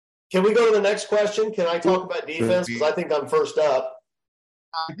 Can we go to the next question? Can I talk about defense? Because I think I'm first up.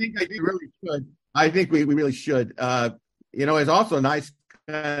 I think we really should. I think we really should. It's also nice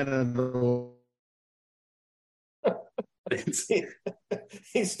kind of.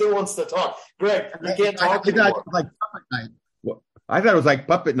 He still wants to talk. Greg, you can't talk anymore. I thought it was like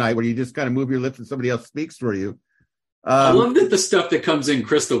puppet night, where you just kind of move your lips and somebody else speaks for you. I love that the stuff that comes in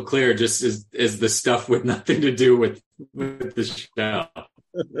crystal clear just is the stuff with nothing to do with the show.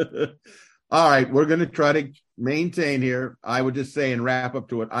 All right, we're going to try to maintain here. I would just say, and wrap up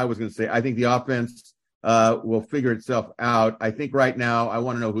to what I was going to say, I think the offense will figure itself out. I think right now I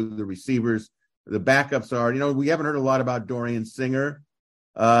want to know who the receivers, the backups are. We haven't heard a lot about Dorian Singer,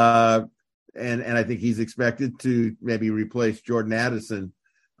 and I think he's expected to maybe replace Jordan Addison.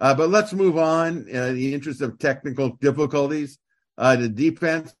 But let's move on in the interest of technical difficulties. The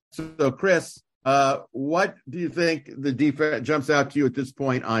defense. So, Chris, what do you think the defense jumps out to you at this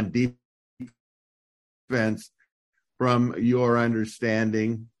point on defense from your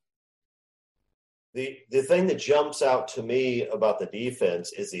understanding? The thing that jumps out to me about the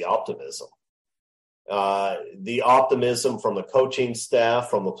defense is the optimism. The optimism from the coaching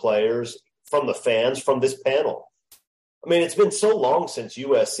staff, from the players, from the fans, from this panel. I mean, it's been so long since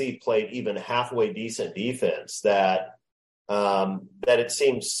USC played even halfway decent defense that it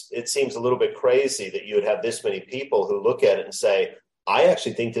seems a little bit crazy that you would have this many people who look at it and say, I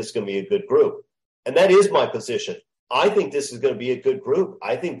actually think this is going to be a good group. And that is my position. I think this is going to be a good group.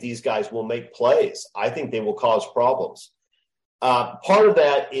 I think these guys will make plays. I think they will cause problems. Part of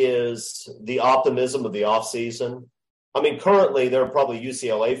that is the optimism of the offseason. I mean, currently there are probably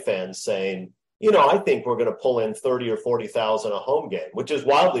UCLA fans saying, I think we're going to pull in 30 or 40,000 a home game, which is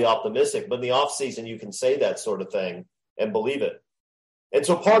wildly optimistic. But in the offseason, you can say that sort of thing and believe it. And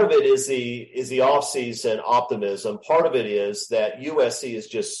so part of it is the offseason optimism. Part of it is that USC is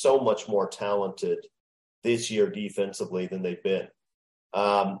just so much more talented this year defensively than they've been.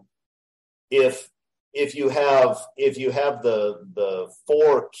 If you have the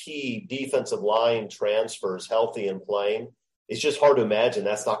four key defensive line transfers healthy and playing, it's just hard to imagine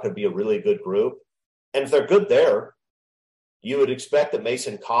that's not going to be a really good group. And if they're good there, you would expect that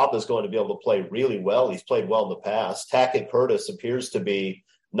Mason Cobb is going to be able to play really well. He's played well in the past. Tackett Curtis appears to be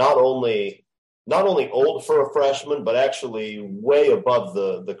not only old for a freshman, but actually way above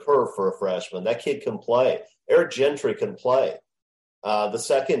the curve for a freshman. That kid can play. Eric Gentry can play. The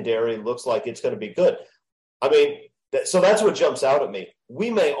secondary looks like it's going to be good. I mean, so that's what jumps out at me. We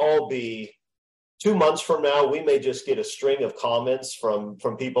may all be 2 months from now, we may just get a string of comments from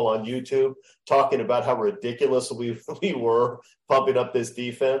people on YouTube talking about how ridiculous we were pumping up this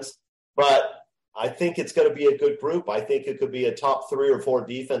defense. But I think it's going to be a good group. I think it could be a top 3 or 4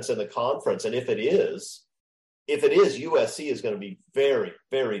 defense in the conference. And if it is, USC is going to be very,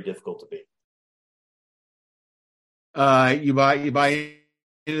 very difficult to beat. You buy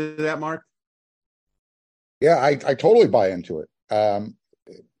into that, Mark? Yeah, I totally buy into it.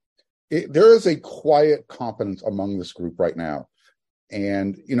 There is a quiet confidence among this group right now.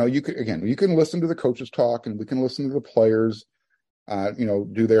 And, you can listen to the coaches talk, and we can listen to the players,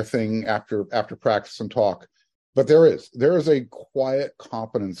 do their thing after practice and talk. But there is a quiet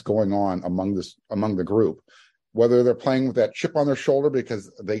confidence going on among the group, whether they're playing with that chip on their shoulder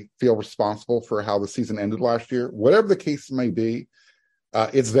because they feel responsible for how the season ended last year, whatever the case may be,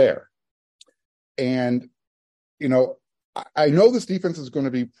 it's there. And, I know this defense is going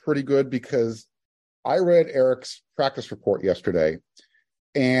to be pretty good because I read Eric's practice report yesterday,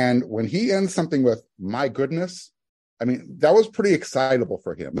 and when he ends something with "my goodness," I mean, that was pretty excitable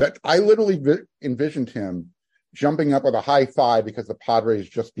for him. That I literally envisioned him jumping up with a high five because the Padres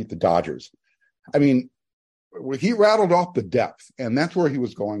just beat the Dodgers. I mean, he rattled off the depth, and that's where he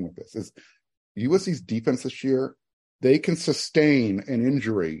was going with this. Is USC's defense this year, they can sustain an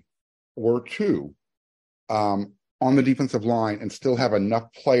injury or two on the defensive line and still have enough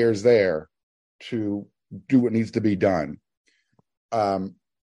players there to do what needs to be done. And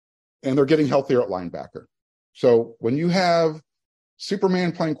they're getting healthier at linebacker. So when you have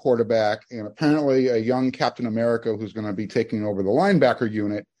Superman playing quarterback and apparently a young Captain America who's going to be taking over the linebacker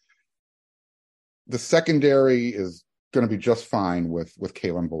unit, the secondary is going to be just fine with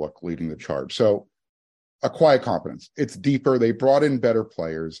Kalen Bullock leading the charge. So a quiet confidence. It's deeper. They brought in better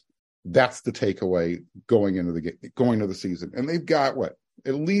players. That's the takeaway going into the season. And they've got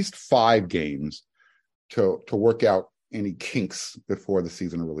at least 5 games to work out any kinks before the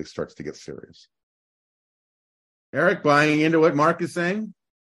season really starts to get serious. Eric, buying into what Mark is saying?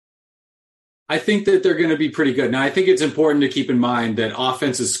 I think that they're going to be pretty good. Now, I think it's important to keep in mind that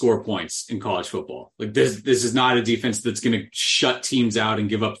offenses score points in college football. Like this is not a defense that's going to shut teams out and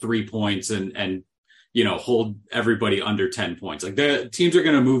give up 3 points and hold everybody under 10 points. Like the teams are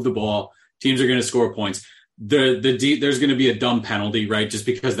going to move the ball. Teams are going to score points. There's going to be a dumb penalty, right? Just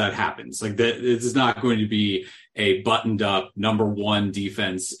because that happens. Like this is not going to be a buttoned up number 1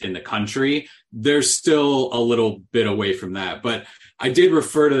 defense in the country. They're still a little bit away from that. But I did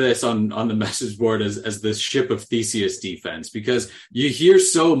refer to this on the message board as the ship of Theseus defense, because you hear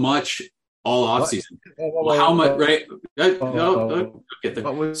so much all offseason. How much, right?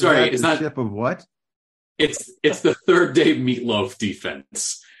 Sorry, it's not ship of what? It's the third day meatloaf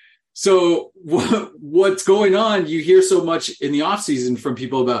defense. So what's going on? You hear so much in the offseason from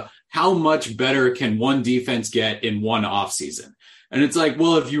people about how much better can one defense get in one offseason. And it's like,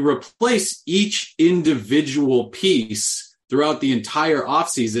 well, if you replace each individual piece throughout the entire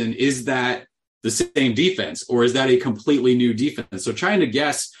offseason, is that the same defense or is that a completely new defense? So trying to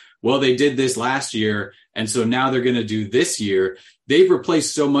guess, well, they did this last year, and so now they're going to do this year. They've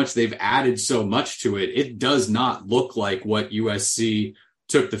replaced so much. They've added so much to it. It does not look like what USC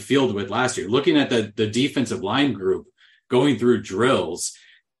took the field with last year. Looking at the defensive line group going through drills,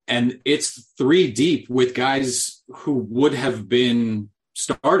 and it's 3 deep with guys who would have been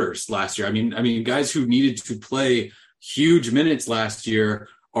starters last year. I mean, guys who needed to play huge minutes last year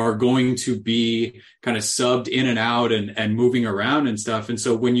are going to be kind of subbed in and out and moving around and stuff. And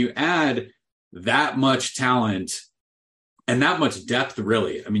so when you add that much talent and that much depth,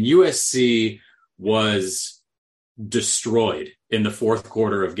 really, I mean, USC was destroyed in the fourth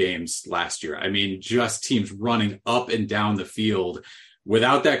quarter of games last year. I mean, just teams running up and down the field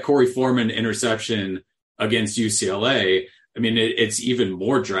without that Corey Foreman interception against UCLA. I mean, it's even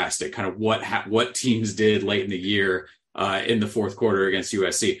more drastic, kind of what teams did late in the year in the fourth quarter against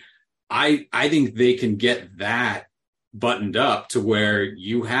USC. I think they can get that buttoned up to where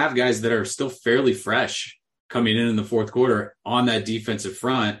you have guys that are still fairly fresh coming in the fourth quarter on that defensive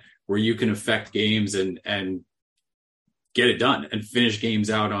front, where you can affect games and get it done and finish games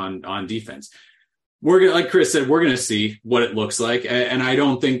out on defense. We're gonna, like Chris said, we're going to see what it looks like. And I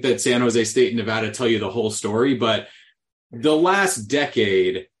don't think that San Jose State and Nevada tell you the whole story, but the last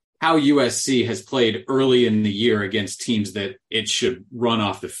decade, how USC has played early in the year against teams that it should run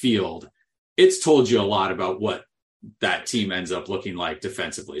off the field, it's told you a lot about what that team ends up looking like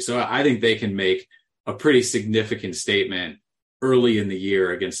defensively. So I think they can make a pretty significant statement early in the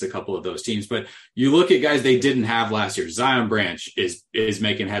year against a couple of those teams. But you look at guys they didn't have last year. Zion Branch is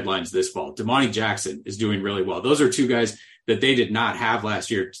making headlines this fall. Damani Jackson is doing really well. Those are 2 guys that they did not have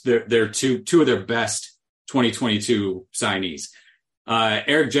last year. They're two of their best 2022 signees.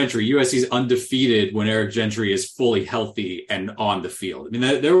 Eric Gentry, USC's undefeated when Eric Gentry is fully healthy and on the field. I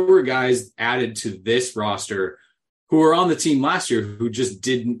mean, there were guys added to this roster who were on the team last year who just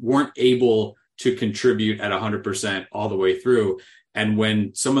weren't able to contribute at 100% all the way through. And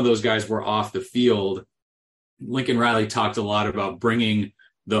when some of those guys were off the field, Lincoln Riley talked a lot about bringing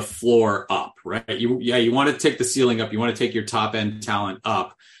the floor up, right? You want to take the ceiling up. You want to take your top end talent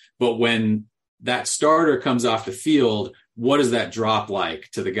up. But when that starter comes off the field, what is that drop like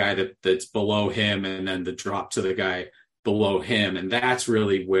to the guy that's below him, and then the drop to the guy below him? And that's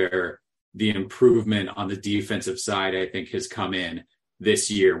really where the improvement on the defensive side, I think, has come in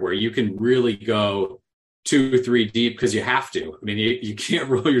this year, where you can really go 2 or 3 deep because you have to. I mean, you can't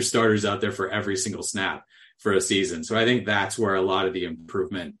roll your starters out there for every single snap for a season. So I think that's where a lot of the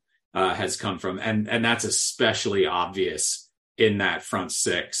improvement has come from. And that's especially obvious in that front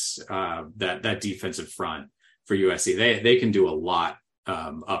six, that defensive front for USC. They can do a lot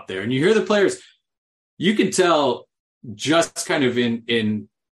up there. And you hear the players, you can tell just kind of in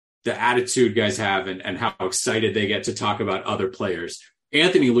the attitude guys have and how excited they get to talk about other players.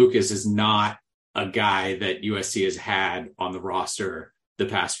 Anthony Lucas is not a guy that USC has had on the roster the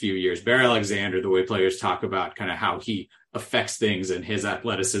past few years. Bear Alexander, the way players talk about kind of how he affects things and his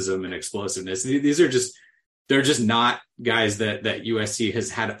athleticism and explosiveness. They're just not guys that USC has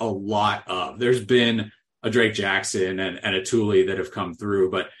had a lot of. There's been a Drake Jackson and a Tooley that have come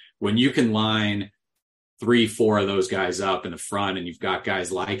through, but when you can line 3-4 of those guys up in the front, and you've got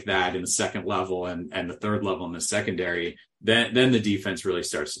guys like that in the second level and the third level in the secondary, then the defense really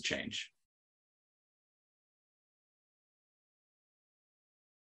starts to change.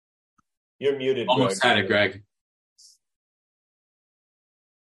 You're muted, Almost Greg. had it, Greg.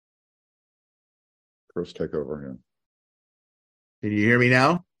 Chris, take over here. Can you hear me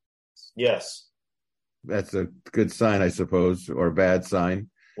now? Yes. That's a good sign, I suppose, or a bad sign.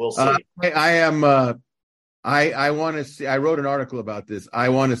 We'll see. I want to see. I wrote an article about this. I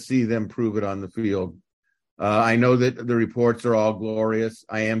want to see them prove it on the field. I know that the reports are all glorious.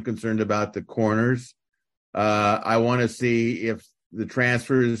 I am concerned about the corners. I want to see if the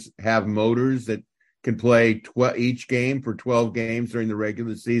transfers have motors that can play each game for 12 games during the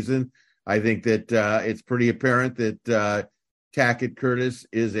regular season. I think that it's pretty apparent that Tackett Curtis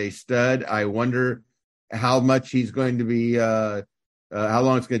is a stud. I wonder how much he's going to be, how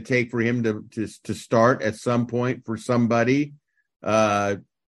long it's going to take for him to start at some point for somebody. I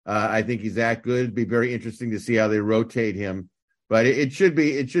think he's that good. It'd be very interesting to see how they rotate him, but it should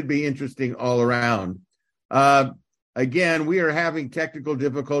be interesting all around. Again, we are having technical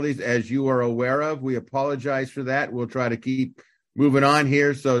difficulties, as you are aware of. We apologize for that. We'll try to keep moving on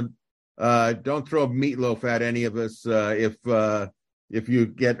here. So don't throw meatloaf at any of us if you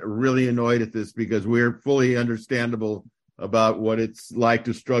get really annoyed at this, because we're fully understandable about what it's like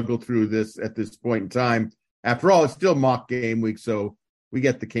to struggle through this at this point in time. After all, it's still mock game week, so we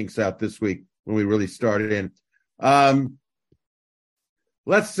get the kinks out this week when we really started in.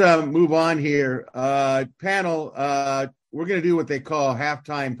 Let's move on here. Panel, we're going to do what they call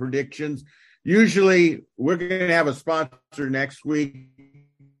halftime predictions. Usually, we're going to have a sponsor next week.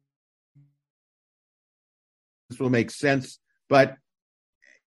 This will make sense, but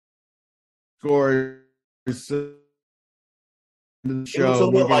scores the show.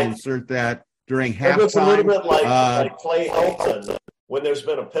 We're going to insert that during halftime. It's a little bit like Clay Helton when there's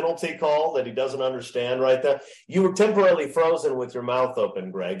been a penalty call that he doesn't understand right there. You were temporarily frozen with your mouth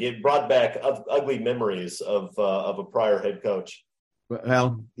open, Greg. It brought back ugly memories of a prior head coach.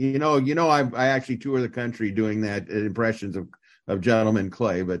 Well, I actually tour the country doing that impressions of Gentleman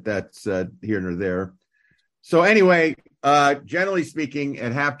Clay, but that's here nor there. So anyway, generally speaking,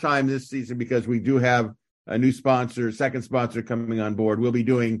 at halftime this season, because we do have a new sponsor, second sponsor coming on board, we'll be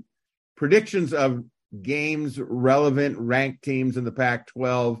doing predictions of games, relevant ranked teams in the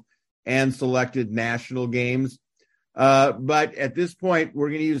Pac-12 and selected national games. But at this point, we're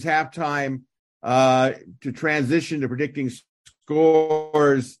going to use halftime to transition to predicting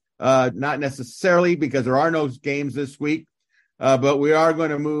scores, not necessarily because there are no games this week, but we are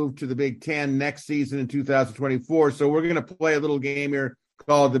going to move to the Big Ten next season in 2024. So we're going to play a little game here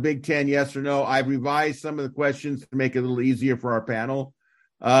called the Big Ten Yes or No. I've revised some of the questions to make it a little easier for our panel.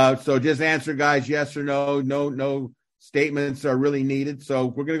 So just answer, guys, yes or no. No statements are really needed. So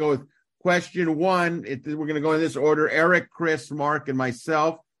we're going to go with question one. We're going to go in this order: Eric, Chris, Mark, and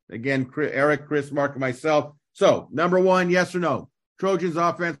myself. Again, Eric, Chris, Mark, and myself. So number one, yes or no? Trojans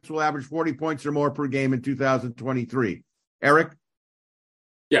offense will average 40 points or more per game in 2023. Eric?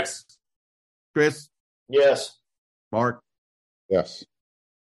 Yes. Chris? Yes. Mark? Yes.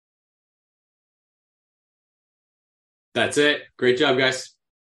 That's it. Great job, guys.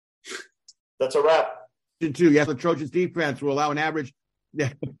 That's a wrap. Two, yes, the Trojans defense will allow an average.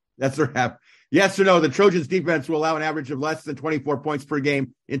 Yeah, that's a wrap. Yes or no, the Trojans defense will allow an average of less than 24 points per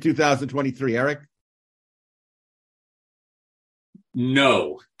game in 2023. Eric?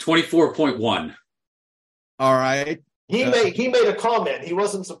 No. 24.1. All right. He made a comment. He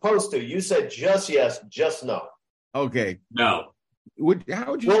wasn't supposed to. You said just yes, just no. Okay. No.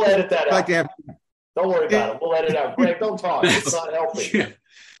 How would you We'll edit that like out. to have? Don't worry about it. We'll edit it out. Greg, don't talk. It's not helping. Yeah.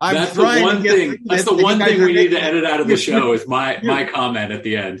 I'm That's the trying one to get thing. through That's this, the one and you thing guys we are need to making- edit out of the show is my comment at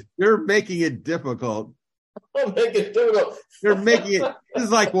the end. You're making it difficult. Don't make it difficult. You're making it. This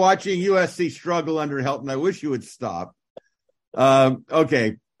is like watching USC struggle under Helton. I wish you would stop.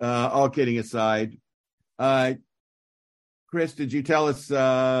 Okay. All kidding aside, Chris, did you tell us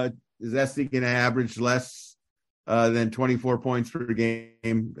is SC going to average less than 24 points per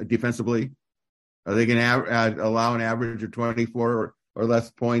game defensively? Are they going to allow an average of 24 or less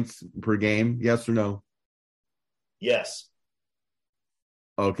points per game? Yes or no? Yes.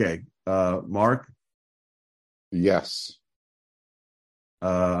 Okay. Mark? Yes.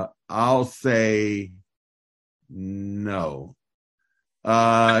 I'll say no.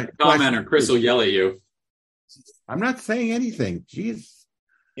 Comment or Chris will yell at you. I'm not saying anything. Jeez.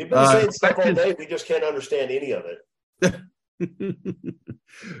 You've been saying stuff all day. We just can't understand any of it.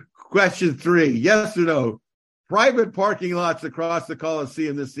 Question 3. Yes or no? Private parking lots across the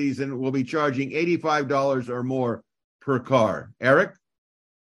Coliseum this season will be charging $85 or more per car. Eric?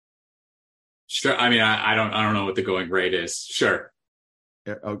 Sure. I mean, I don't know what the going rate is. Sure.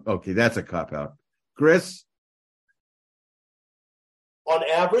 Okay, that's a cop-out. Chris? On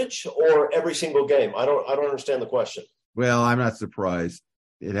average or every single game? I don't understand the question. Well, I'm not surprised.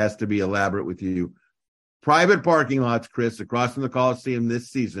 It has to be elaborate with you. Private parking lots, Chris, across from the Coliseum this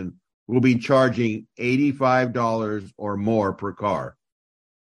season will be charging $85 or more per car.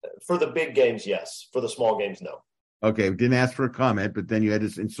 For the big games, yes. For the small games, no. Okay, we didn't ask for a comment, but then you had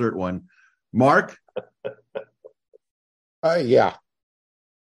to insert one. Mark? Yeah.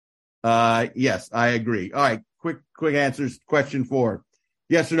 Yes, I agree. All right, quick answers. Question 4.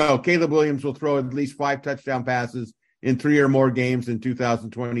 Yes or no, Caleb Williams will throw at least 5 touchdown passes in 3 or more games in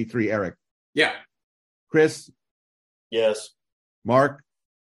 2023. Eric? Yeah. Chris? Yes. Mark?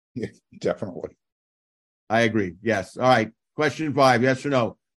 Yeah, definitely. I agree. Yes. All right. Question 5. Yes or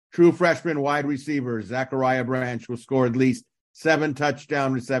no? True freshman wide receiver Zachariah Branch will score at least 7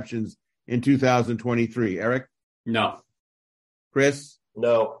 touchdown receptions in 2023. Eric? No. Chris?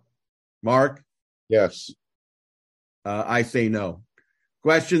 No. Mark? Yes. I say no.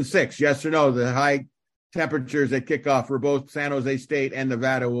 Question 6. Yes or no? The high temperatures at kickoff for both San Jose State and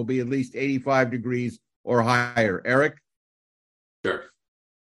Nevada will be at least 85 degrees or higher. Eric? Sure.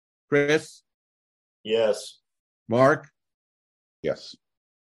 Chris? Yes. Mark? Yes.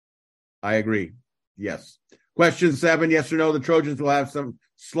 I agree. Yes. Question 7. Yes or no? The Trojans will have some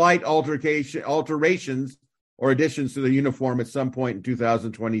slight alterations or additions to the uniform at some point in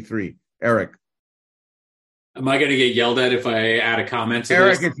 2023. Eric? Am I going to get yelled at if I add a comment to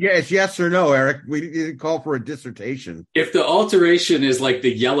Eric, this? it's yes or no, Eric. We didn't call for a dissertation. If the alteration is like the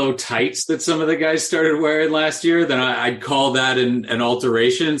yellow tights that some of the guys started wearing last year, then I'd call that an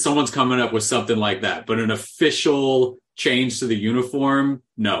alteration. Someone's coming up with something like that. But an official change to the uniform,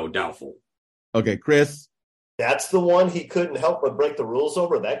 no, doubtful. Okay, Chris? That's the one he couldn't help but break the rules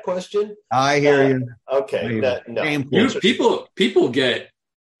over, that question? I hear you. Okay. No. People get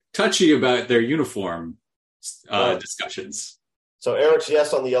touchy about their uniform discussions. So Eric's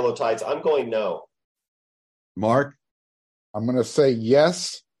yes on the yellow tights. I'm going no. Mark? I'm going to say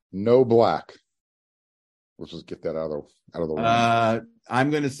yes, no black. Let's just get that out of the way. I'm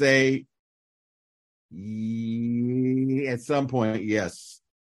going to say at some point, yes.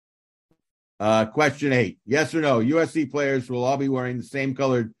 Question 8. Yes or no? USC players will all be wearing the same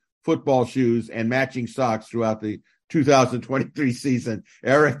colored football shoes and matching socks throughout the 2023 season.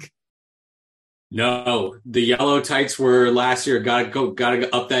 Eric? No, the yellow tights were last year. Got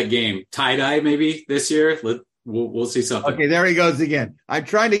to up that game. Tie-dye maybe this year. We'll see something. Okay, there he goes again. I'm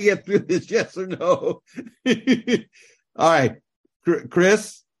trying to get through this. Yes or no? All right,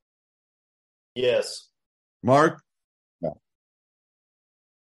 Chris. Yes. Mark. No.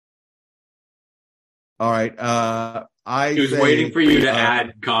 All right. He was waiting for you to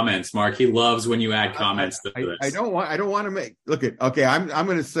add comments, Mark. He loves when you add comments to this. I don't want to make. Look at. Okay, I'm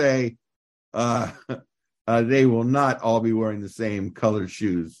going to say. They will not all be wearing the same colored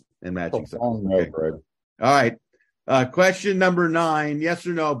shoes and matching socks. Okay. Greg. All right. Question number 9. Yes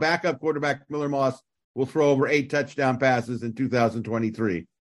or no? Backup quarterback Miller Moss will throw over 8 touchdown passes in 2023?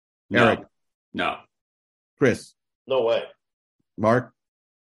 No. Eric? No. Chris? No way. Mark?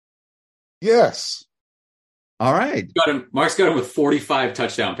 Yes. All right. Mark's got him with 45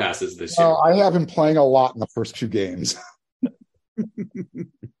 touchdown passes this year. I have him playing a lot in the first 2 games.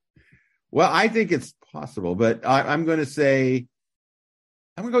 Well, I think it's possible, but I'm going to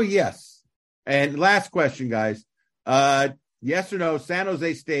go yes. And last question, guys. Yes or no, San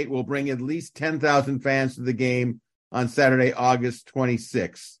Jose State will bring at least 10,000 fans to the game on Saturday, August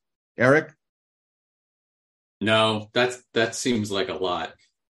 26th. Eric? No, that seems like a lot.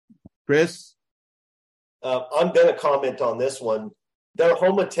 Chris? I'm going to comment on this one. Their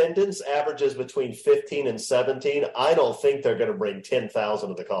home attendance averages between 15 and 17. I don't think they're going to bring 10,000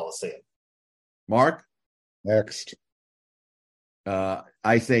 to the Coliseum. Mark? Next.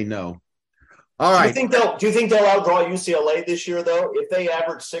 I say no. All right. Do you think they'll outdraw UCLA this year, though? If they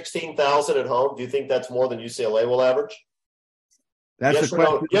average 16,000 at home, do you think that's more than UCLA will average? That's yes the or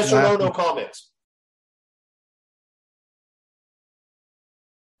question. no? Yes or no? No comments.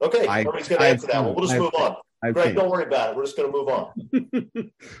 Okay, nobody's going to answer that one. We'll just move on. Greg, don't worry about it. We're just going to move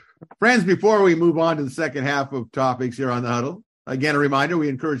on. Friends, before we move on to the second half of topics here on the Huddle, again, a reminder, we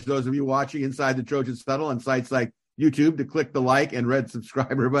encourage those of you watching inside the Trojans Huddle on sites like YouTube to click the like and red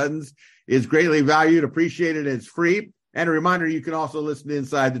subscriber buttons. It's greatly valued, appreciated, and it's free. And a reminder, you can also listen to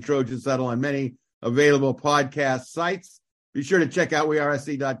Inside the Trojans Huddle on many available podcast sites. Be sure to check out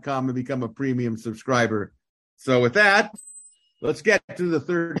wearesc.com and become a premium subscriber. So with that, let's get to the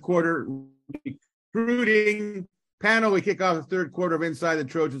third quarter recruiting panel. We kick off the third quarter of Inside the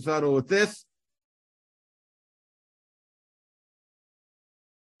Trojans Huddle with this.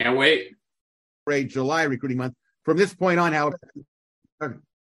 Can't wait. Great July recruiting month. From this point on, however,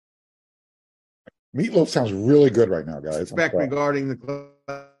 Meatloaf sounds really good right now, guys. expect regarding the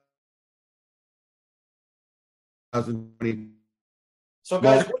 2020. So,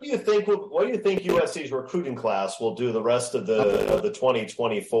 guys, what do you think USC's recruiting class will do the rest of the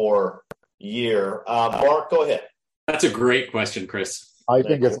 2024 year? Mark, go ahead. That's a great question, Chris. I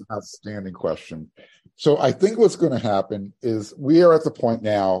think it's an outstanding question. So I think what's going to happen is we are at the point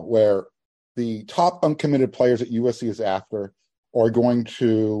now where the top uncommitted players that USC is after are going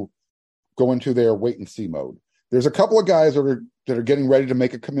to go into their wait and see mode. There's a couple of guys that are getting ready to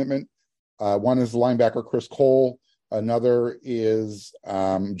make a commitment. One is linebacker Chris Cole. Another is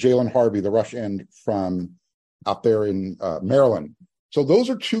Jalen Harvey, the rush end from out there in Maryland. So those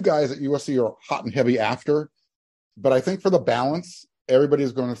are 2 guys that USC are hot and heavy after. But I think for the balance,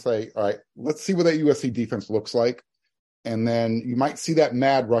 everybody's going to say, all right, let's see what that USC defense looks like. And then you might see that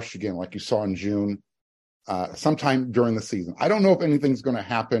mad rush again, like you saw in June, sometime during the season. I don't know if anything's going to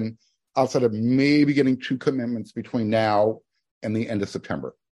happen outside of maybe getting 2 commitments between now and the end of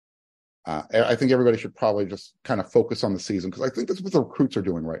September. I think everybody should probably just kind of focus on the season, because I think that's what the recruits are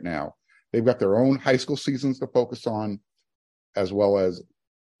doing right now. They've got their own high school seasons to focus on, as well as,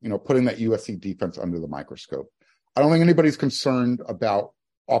 putting that USC defense under the microscope. I don't think anybody's concerned about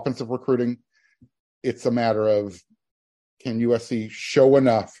offensive recruiting. It's a matter of, can USC show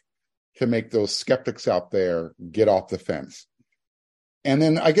enough to make those skeptics out there get off the fence? And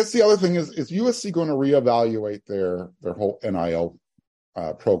then I guess the other thing is USC going to reevaluate their whole NIL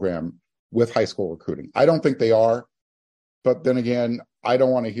program with high school recruiting? I don't think they are. But then again, I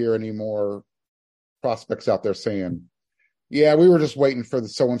don't want to hear any more prospects out there saying, yeah, we were just waiting for the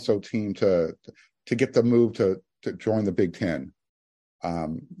so-and-so team to get the move to join the Big Ten.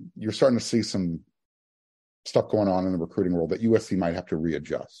 You're starting to see some stuff going on in the recruiting world that USC might have to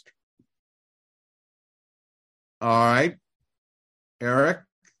readjust. All right. Eric?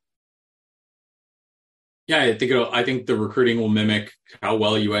 Yeah, I think the recruiting will mimic how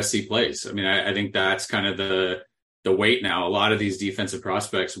well USC plays. I mean, I think that's kind of the wait now. A lot of these defensive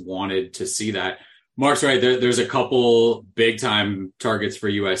prospects wanted to see that. Mark's right. There's a couple big-time targets for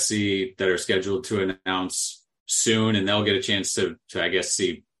USC that are scheduled to announce soon, and they'll get a chance to I guess,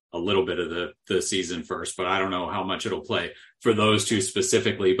 see a little bit of the season first, but I don't know how much it'll play for those 2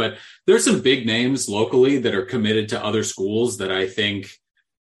 specifically. But there's some big names locally that are committed to other schools that I think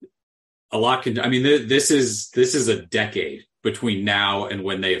a lot can. I mean, this is a decade between now and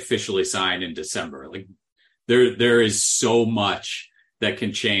when they officially sign in December. Like there is so much that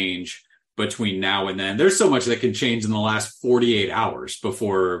can change between now and then. There's so much that can change in the last 48 hours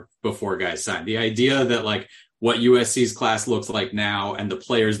before guys sign. The idea that like what USC's class looks like now and the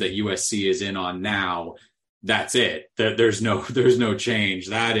players that USC is in on now, that's it. There's no change.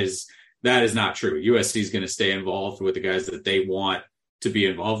 That is not true. USC is going to stay involved with the guys that they want to be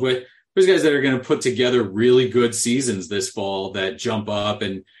involved with. There's guys that are going to put together really good seasons this fall that jump up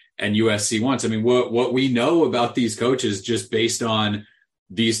and and USC wants. I mean, what we know about these coaches just based on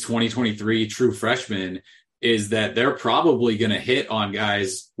these 2023 true freshmen is that they're probably going to hit on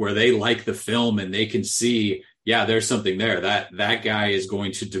guys where they like the film and they can see, yeah, there's something there. That guy is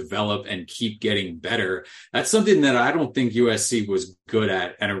going to develop and keep getting better. That's something that I don't think USC was good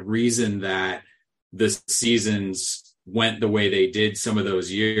at, and a reason that the seasons went the way they did some of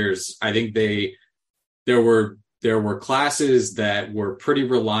those years. I think there were classes that were pretty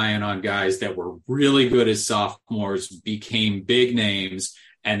reliant on guys that were really good as sophomores, became big names,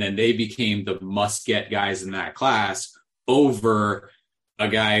 and then they became the must-get guys in that class over a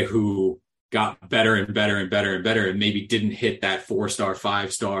guy who got better and better and better and better and maybe didn't hit that 4-star,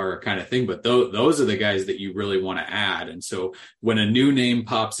 5-star kind of thing. But those are the guys that you really want to add. And so when a new name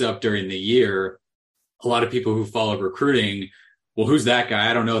pops up during the year, a lot of people who followed recruiting, well, who's that guy?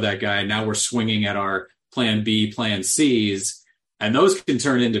 I don't know that guy. Now we're swinging at our plan B, plan C's, and those can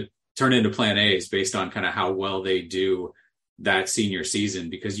turn into plan A's based on kind of how well they do that senior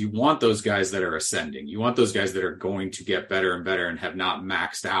season, because you want those guys that are ascending. You want those guys that are going to get better and better and have not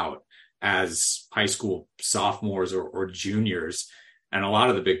maxed out as high school sophomores or juniors. And a lot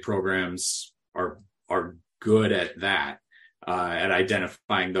of the big programs are good at that, at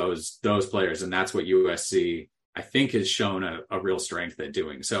identifying those players. And that's what USC, I think, has shown a real strength at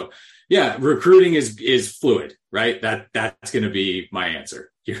doing. So yeah, recruiting is fluid, right? That's going to be my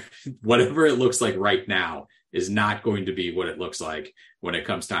answer. Whatever it looks like right now is not going to be what it looks like when it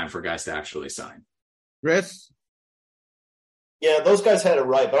comes time for guys to actually sign. Chris? Yeah, those guys had it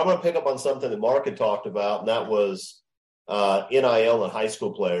right, but I'm going to pick up on something that Mark had talked about, and that was NIL and high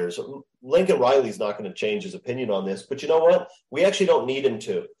school players. Lincoln Riley's not going to change his opinion on this, but you know what? We actually don't need him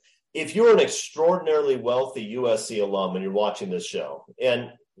to. If you're an extraordinarily wealthy USC alum and you're watching this show,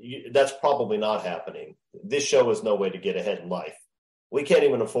 and that's probably not happening, this show is no way to get ahead in life. We can't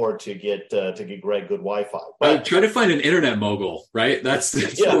even afford to get Greg good Wi-Fi. But try to find an internet mogul, right? That's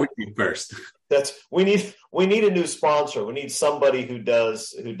what we need first. We need a new sponsor. We need somebody who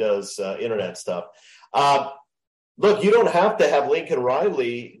does internet stuff. Look, you don't have to have Lincoln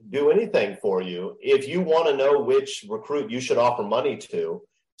Riley do anything for you. If you want to know which recruit you should offer money to,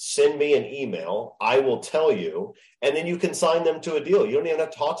 send me an email. I will tell you, and then you can sign them to a deal. You don't even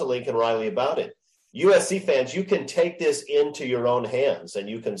have to talk to Lincoln Riley about it. USC fans, you can take this into your own hands and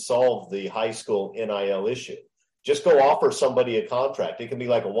you can solve the high school NIL issue. Just go offer somebody a contract. It can be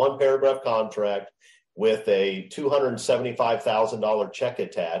like a 1-paragraph contract with a $275,000 check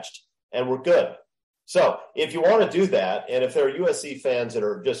attached, and we're good. So if you want to do that, and if there are USC fans that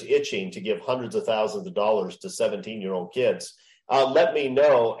are just itching to give hundreds of thousands of dollars to 17-year-old kids, let me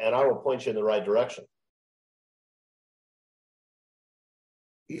know, and I will point you in the right direction.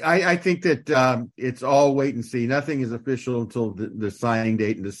 I think that it's all wait and see. Nothing is official until the signing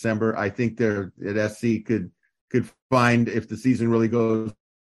date in December. I think that SC could find, if the season really goes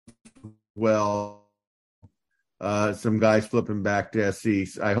well, some guys flipping back to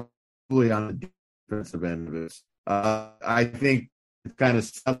SC. Hopefully on the defensive end of it. I think it's kind of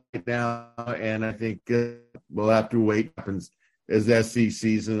stuck now, and I think we'll have to wait what happens as SC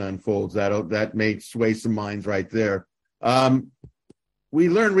season unfolds. That may sway some minds right there. We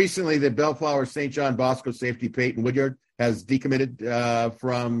learned recently that Bellflower St. John Bosco safety Peyton Woodyard has decommitted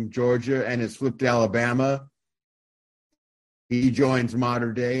from Georgia and has flipped to Alabama. He joins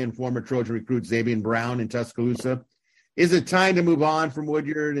Mater Dei and former Trojan recruit Xavier Brown in Tuscaloosa. Is it time to move on from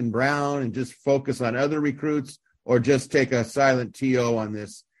Woodyard and Brown and just focus on other recruits, or just take a silent TO on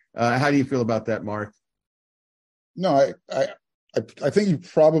this? How do you feel about that, Mark? No, I think you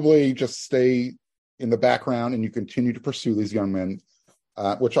probably just stay in the background and you continue to pursue these young men,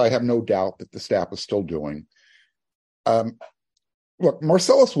 which I have no doubt that the staff is still doing. Look,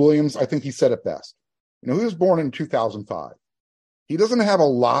 Marcellus Williams, I think he said it best. He was born in 2005. He doesn't have a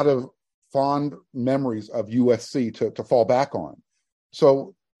lot of fond memories of USC to fall back on.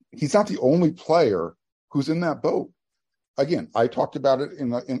 So he's not the only player who's in that boat. Again, I talked about it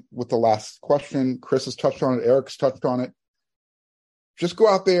with the last question. Chris has touched on it. Eric's touched on it. Just go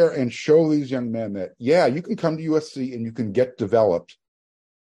out there and show these young men that, yeah, you can come to USC and you can get developed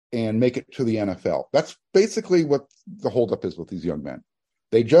and make it to the NFL. That's basically what the holdup is with these young men.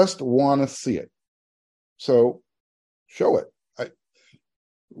 They just want to see it. So show it.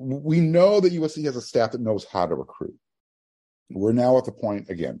 We know that USC has a staff that knows how to recruit. We're now at the point,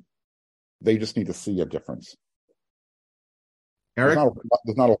 again, they just need to see a difference. Eric?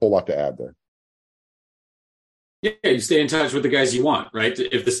 There's not a whole lot to add there. Yeah, you stay in touch with the guys you want, right?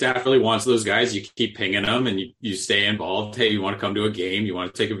 If the staff really wants those guys, you keep pinging them and you stay involved. Hey, you want to come to a game? You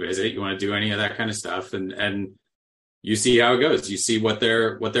want to take a visit? You want to do any of that kind of stuff? And you see how it goes. You see what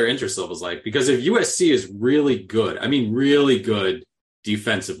their interest level is like. Because if USC is really good, I mean really good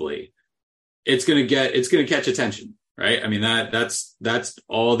defensively, it's gonna catch attention, right? I mean that's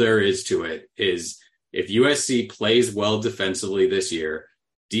all there is to it. Is if USC plays well defensively this year,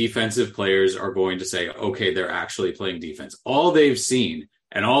 defensive players are going to say, okay, they're actually playing defense. All they've seen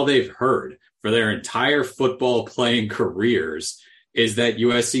and all they've heard for their entire football playing careers is that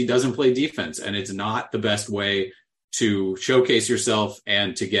USC doesn't play defense, and it's not the best way to showcase yourself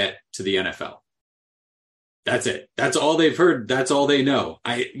and to get to the NFL. That's it. That's all they've heard. That's all they know.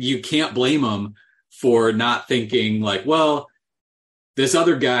 You can't blame them for not thinking like, well, this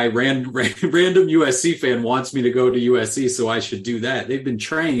other guy, random USC fan, wants me to go to USC, so I should do that. They've been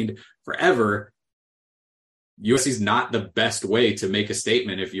trained forever. USC is not the best way to make a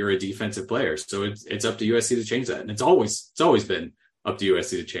statement if you're a defensive player. So it's up to USC to change that, and it's always been up to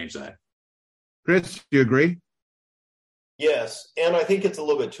USC to change that. Chris, do you agree? Yes, and I think it's a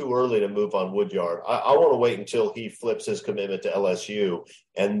little bit too early to move on Woodyard. I want to wait until he flips his commitment to LSU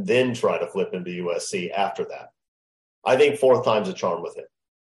and then try to flip him to USC after that. I think fourth time's a charm with him.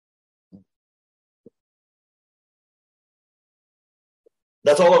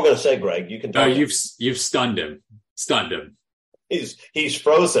 That's all I'm going to say, Greg. You can. You've stunned him. He's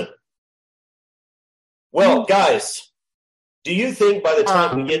frozen. Well, guys, do you think by the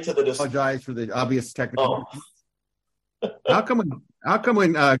time we get to the apologize for the obvious technical? How come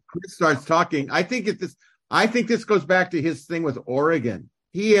when Chris starts talking, I think this goes back to his thing with Oregon.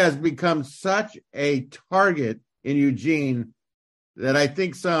 He has become such a target in Eugene that I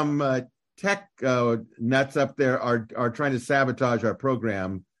think some tech nuts up there are trying to sabotage our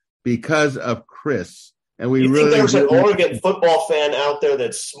program because of Chris. And we think really there's an Oregon football fan out there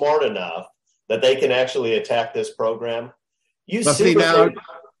that's smart enough that they can actually attack this program. You see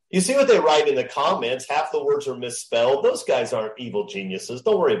what they write in the comments. Half the words are misspelled. Those guys aren't evil geniuses.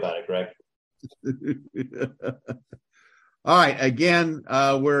 Don't worry about it, Greg. All right. Again,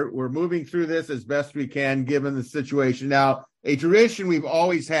 we're moving through this as best we can given the situation. Now, a tradition we've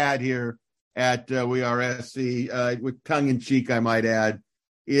always had here at We Are SC, with tongue in cheek, I might add,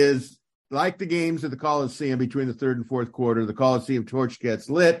 is like the games at the Coliseum between the third and fourth quarter, the Coliseum torch gets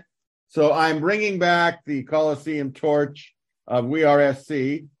lit. So I'm bringing back the Coliseum torch of We Are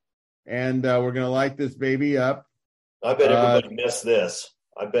SC, and we're going to light this baby up. I bet everybody missed this.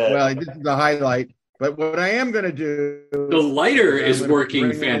 I bet. Well, this is the highlight. But what I am going to do... The lighter is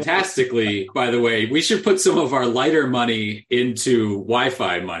working fantastically, by the way. We should put some of our lighter money into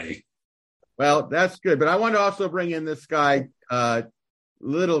Wi-Fi money. Well, that's good. But I want to also bring in this guy,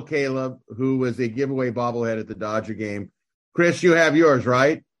 Little Caleb, who was a giveaway bobblehead at the Dodger game. Chris, you have yours,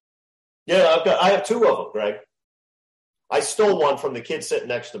 right? Yeah, I have two of them, Greg. I stole one from the kid sitting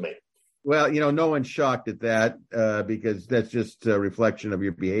next to me. Well, no one's shocked at that because that's just a reflection of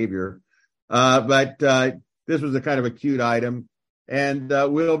your behavior. But this was a kind of a cute item. And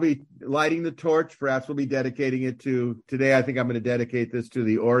we'll be lighting the torch. Perhaps we'll be dedicating it to today. I think I'm going to dedicate this to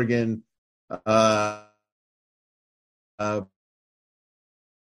the Oregon. So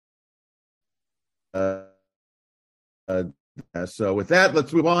with that,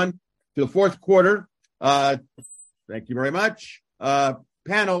 let's move on to the fourth quarter. Thank you very much.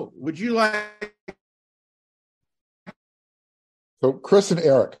 Panel, would you like... So Chris and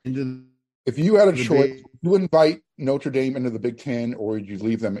Eric, if you had a choice, you invite Notre Dame into the Big Ten, or would you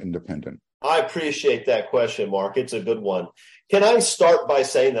leave them independent? I appreciate that question, Mark. It's a good one. Can I start by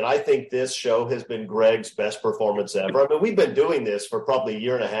saying that I think this show has been Greg's best performance ever? I mean, we've been doing this for probably a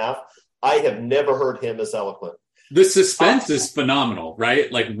year and a half. I have never heard him as eloquent. The suspense is phenomenal,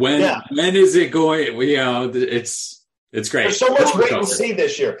 right? Like when is it going? It's great. There's so much wait and see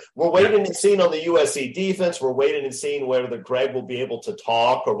this year. We're waiting and seeing on the USC defense. We're waiting and seeing whether Greg will be able to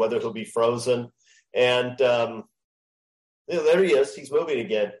talk or whether he'll be frozen. And there he is. He's moving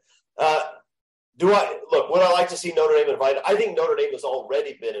again. Would I like to see Notre Dame invited? I think Notre Dame has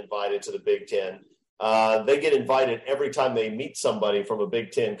already been invited to the Big Ten. They get invited every time they meet somebody from a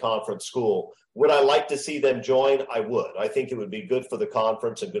Big Ten conference school. Would I like to see them join? I would. I think it would be good for the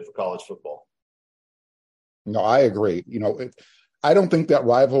conference and good for college football. No, I agree. I don't think that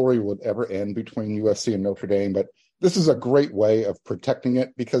rivalry would ever end between USC and Notre Dame, but this is a great way of protecting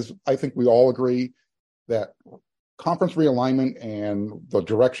it because I think we all agree that conference realignment and the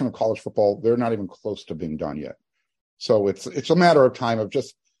direction of college football, they're not even close to being done yet. So it's a matter of time of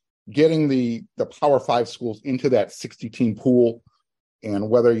just getting the Power 5 schools into that 60-team pool, and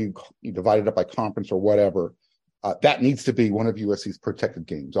whether you divide it up by conference or whatever, that needs to be one of USC's protected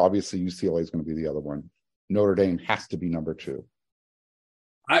games. Obviously, UCLA is going to be the other one. Notre Dame has to be number 2.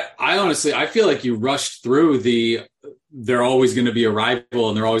 I honestly, I feel like you rushed through they're always going to be a rival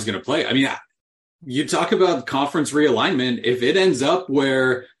and they're always going to play. I mean, you talk about conference realignment. If it ends up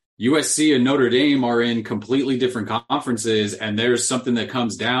where USC and Notre Dame are in completely different conferences and there's something that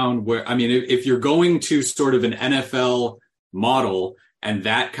comes down where, I mean, if you're going to sort of an NFL model and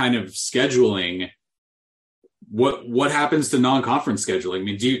that kind of scheduling, what happens to non-conference scheduling? I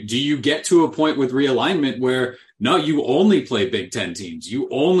mean, do you get to a point with realignment where no, you only play Big Ten teams, you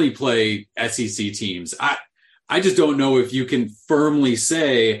only play SEC teams? I just don't know if you can firmly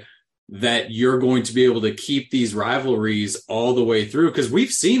say that you're going to be able to keep these rivalries all the way through, because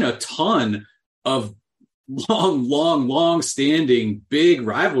we've seen a ton of long standing big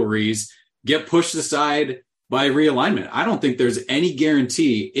rivalries get pushed aside by realignment. I don't think there's any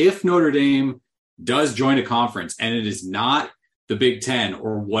guarantee if Notre Dame does join a conference and it is not the Big Ten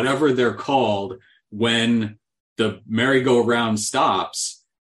or whatever they're called when the merry-go-round stops.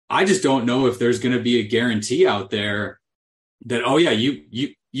 I just don't know if there's going to be a guarantee out there that, oh yeah,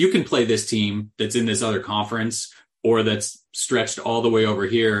 you can play this team that's in this other conference or that's stretched all the way over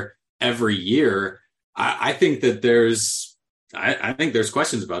here every year. I think that I think there's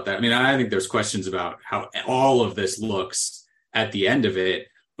questions about that. I mean, I think there's questions about how all of this looks at the end of it.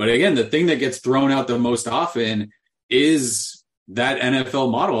 But again, the thing that gets thrown out the most often is that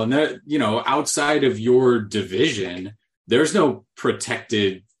NFL model. And that, outside of your division, there's no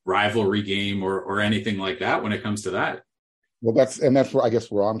protected rivalry game or anything like that when it comes to that. Well, that's where I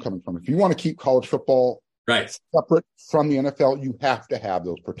guess where I'm coming from. If you want to keep college football separate from the NFL, you have to have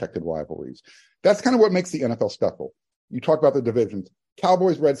those protected rivalries. That's kind of what makes the NFL special. You talk about the divisions: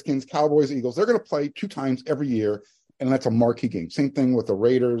 Cowboys, Redskins, Cowboys, Eagles. They're going to play 2 times every year, and that's a marquee game. Same thing with the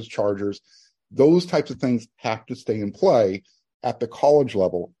Raiders, Chargers. Those types of things have to stay in play at the college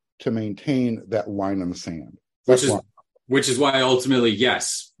level to maintain that line in the sand. Which is why ultimately,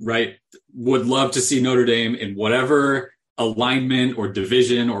 yes, right, would love to see Notre Dame in whatever alignment or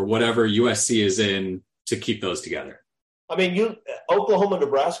division or whatever USC is in to keep those together. I mean, Oklahoma,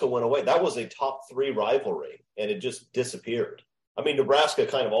 Nebraska went away. That was a top 3 rivalry, and it just disappeared. I mean, Nebraska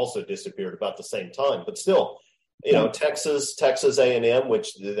kind of also disappeared about the same time, but still, Texas A&M,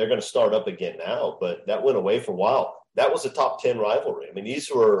 which they're going to start up again now, but that went away for a while. That was a top 10 rivalry. I mean, these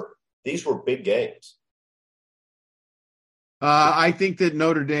were big games. I think that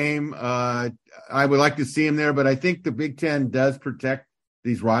Notre Dame, I would like to see them there, but I think the Big Ten does protect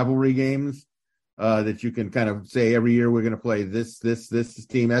these rivalry games that you can kind of say every year we're going to play this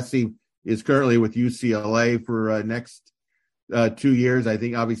team. SC is currently with UCLA for next 2 years. I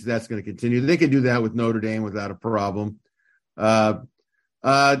think obviously that's going to continue. They can do that with Notre Dame without a problem. Panel,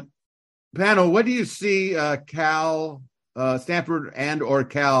 what do you see Cal, Stanford and or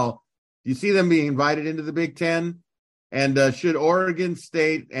Cal? Do you see them being invited into the Big Ten? And should Oregon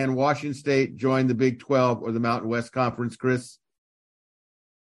State and Washington State join the Big 12 or the Mountain West Conference, Chris?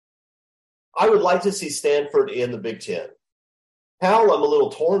 I would like to see Stanford in the Big Ten. Cal, I'm a little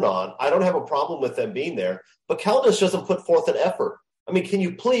torn on. I don't have a problem with them being there, but Cal just doesn't put forth an effort. I mean, can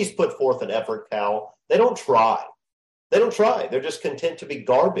you please put forth an effort, Cal? They don't try. They're just content to be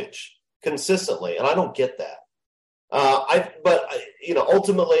garbage consistently, and I don't get that.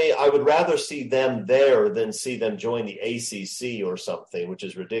 Ultimately, I would rather see them there than see them join the ACC or something, which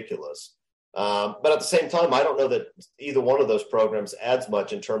is ridiculous. But at the same time, I don't know that either one of those programs adds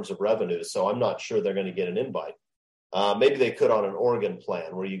much in terms of revenue, so I'm not sure they're going to get an invite. Maybe they could on an Oregon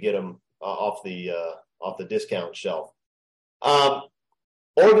plan where you get them off the discount shelf.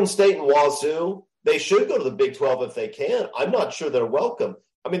 Oregon State and Wazoo, they should go to the Big 12 if they can. I'm not sure they're welcome.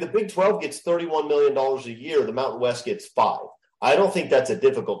 I mean, the Big 12 gets $31 million a year. The Mountain West gets $5 million. I don't think that's a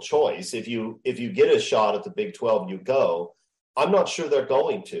difficult choice. If you get a shot at the Big 12, you go. I'm not sure they're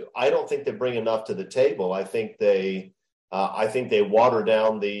going to. I don't think they bring enough to the table. I think they water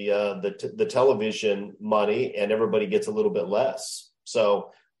down the television money, and everybody gets a little bit less.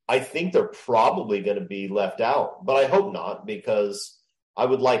 So I think they're probably going to be left out, but I hope not, because I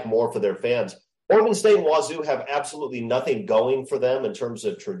would like more for their fans. Oregon State and Wazoo have absolutely nothing going for them in terms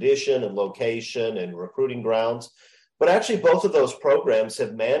of tradition and location and recruiting grounds. But actually, both of those programs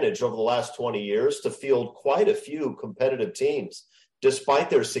have managed over the last 20 years to field quite a few competitive teams, despite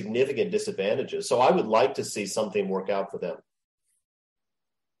their significant disadvantages. So I would like to see something work out for them.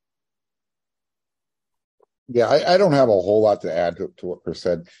 Yeah, I don't have a whole lot to add to what Chris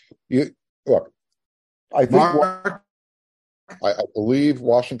said. I think I believe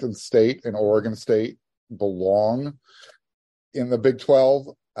Washington State and Oregon State belong in the Big 12.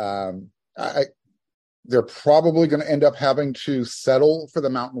 They're probably going to end up having to settle for the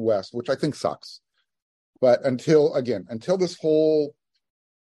Mountain West, which I think sucks. But until this whole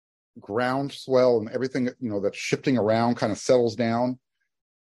groundswell and everything, that's shifting around kind of settles down,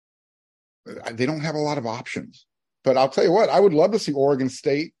 they don't have a lot of options. But I'll tell you what, I would love to see Oregon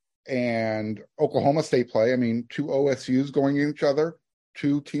State and Oklahoma State play. I mean, two OSUs going at each other,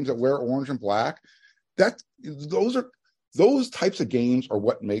 two teams that wear orange and black. Those types of games are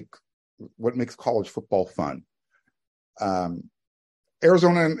what makes college football fun.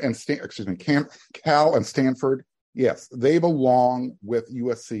 Arizona and Cal and Stanford, yes, they belong with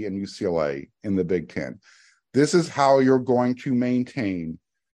USC and UCLA in the Big Ten. This is how you're going to maintain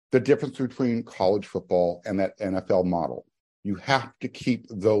the difference between college football and that NFL model. You have to keep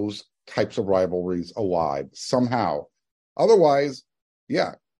those types of rivalries alive somehow. Otherwise,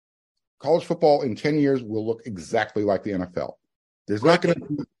 college football in 10 years will look exactly like the NFL. There's not going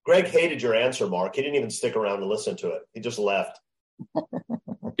to. Greg hated your answer, Mark. He didn't even stick around to listen to it. He just left.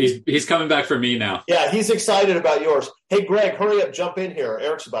 He's coming back for me now. Yeah, he's excited about yours. Hey, Greg, hurry up, jump in here.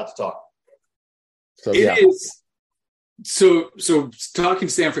 Eric's about to talk. So talking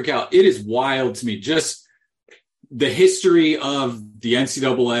Stanford Cal, it is wild to me. Just the history of the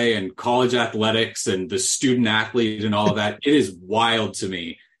NCAA and college athletics and the student athlete and all of that. It is wild to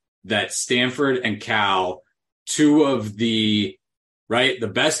me that Stanford and Cal, two of the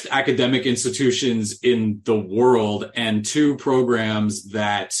best academic institutions in the world and two programs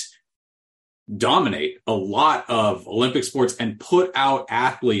that dominate a lot of Olympic sports and put out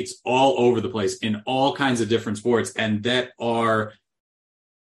athletes all over the place in all kinds of different sports, and that are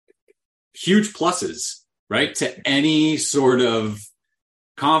huge pluses, right, to any sort of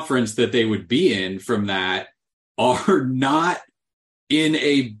conference that they would be in from that, are not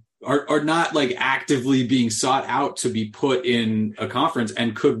like actively being sought out to be put in a conference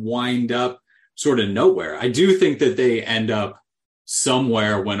and could wind up sort of nowhere. I do think that they end up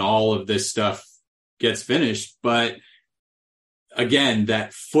somewhere when all of this stuff gets finished. But again,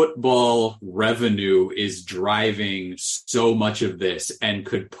 that football revenue is driving so much of this and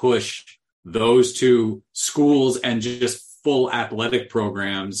could push those two schools and just full athletic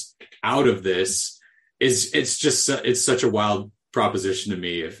programs out of this. It's such a wild proposition to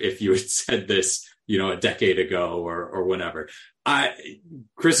me if you had said this, a decade ago or whenever.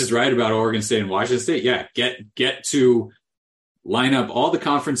 Chris is right about Oregon State and Washington State. Yeah, get to line up all the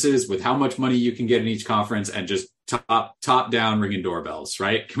conferences with how much money you can get in each conference and just top down ringing doorbells,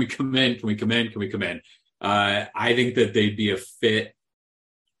 right? Can we come in? Can we come in? Can we come in? I think that they'd be a fit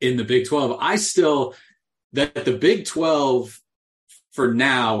in the Big 12. That the Big 12 for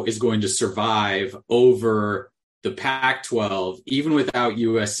now is going to survive over the Pac-12, even without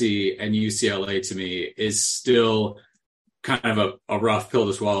USC and UCLA, to me, is still kind of a rough pill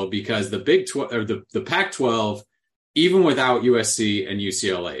to swallow, because the Big 12 or the Pac-12, even without USC and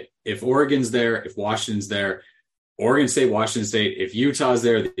UCLA, if Oregon's there, if Washington's there, Oregon State, Washington State, if Utah's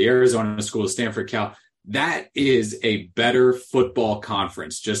there, the Arizona schools, Stanford, Cal, that is a better football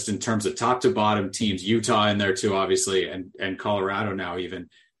conference just in terms of top to bottom teams. Utah in there too, obviously, and Colorado now even.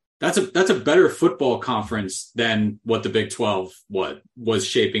 That's a better football conference than what the Big 12 was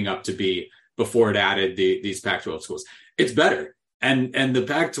shaping up to be before it added these Pac-12 schools. It's better. And the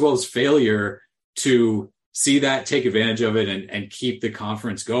Pac-12's failure to see that, take advantage of it, and keep the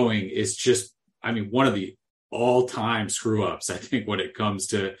conference going is just, one of the all-time screw-ups, I think, when it comes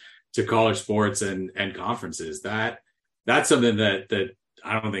to college sports and conferences. That's something that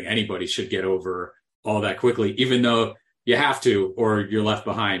I don't think anybody should get over all that quickly, even though you have to, or you're left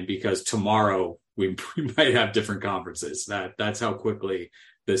behind, because tomorrow we might have different conferences. That's how quickly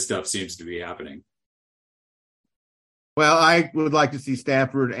this stuff seems to be happening. Well, I would like to see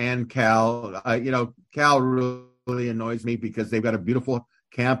Stanford and Cal. Cal really annoys me because they've got a beautiful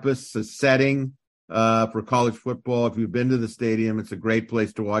campus, a setting for college football. If you've been to the stadium, it's a great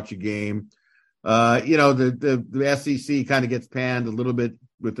place to watch a game. The SEC kind of gets panned a little bit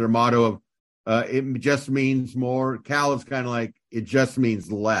with their motto of it just means more. Cal is kind of like, it just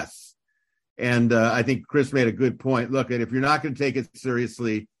means less. And I think Chris made a good point. Look, if you're not going to take it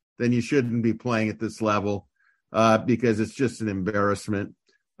seriously, then you shouldn't be playing at this level because it's just an embarrassment.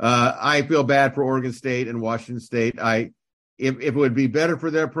 I feel bad for Oregon State and Washington State. If it would be better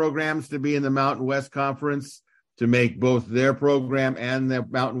for their programs to be in the Mountain West Conference, to make both their program and the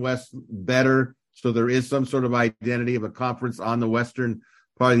Mountain West better, so there is some sort of identity of a conference on the western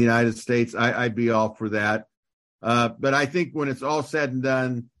part of the United States, I'd be all for that. But I think when it's all said and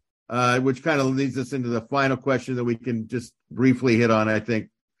done, which kind of leads us into the final question that we can just briefly hit on, I think.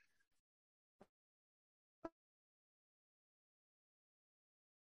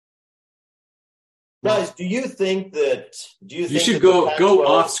 Guys, do you think you should go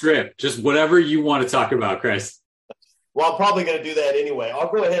off script? Just whatever you want to talk about, Chris. Well, I'm probably going to do that anyway.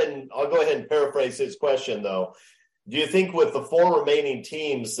 I'll go ahead and paraphrase his question, though. Do you think with the 4 remaining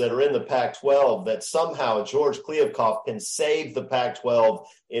teams that are in the Pac-12 that somehow George Kliavkoff can save the Pac-12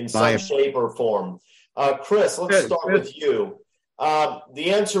 in some shape or form? Chris, let's start with you.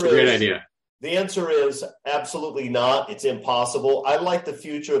 The answer is great idea. The answer is absolutely not. It's impossible. I like the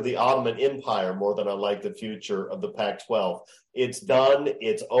future of the Ottoman Empire more than I like the future of the Pac-12. It's done.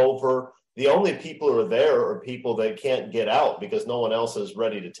 It's over. The only people who are there are people that can't get out because no one else is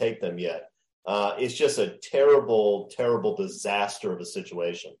ready to take them yet. It's just a terrible, terrible disaster of a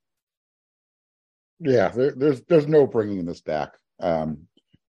situation. Yeah, there's no bringing this back. When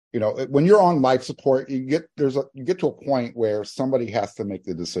you're on life support, you get to a point where somebody has to make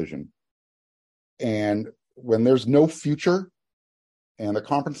the decision. And when there's no future and the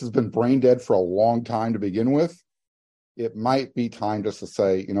conference has been brain dead for a long time to begin with, it might be time just to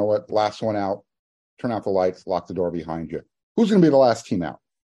say, you know what, last one out, turn out the lights, lock the door behind you. Who's going to be the last team out?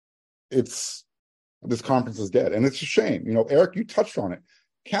 This conference is dead. And it's a shame. Eric, you touched on it.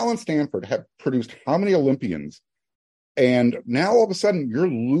 Cal and Stanford have produced how many Olympians? And now all of a sudden you're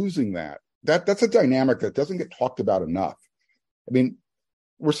losing that. That's a dynamic that doesn't get talked about enough. I mean,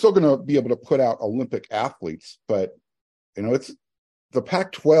 we're still going to be able to put out Olympic athletes, but it's the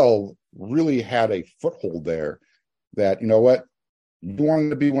Pac-12 really had a foothold there that, you know what, you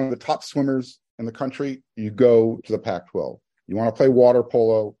want to be one of the top swimmers in the country, you go to the Pac-12. You want to play water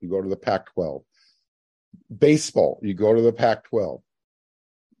polo, you go to the Pac-12. Baseball, you go to the Pac-12.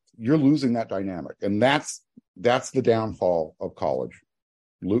 You're losing that dynamic. And that's the downfall of college,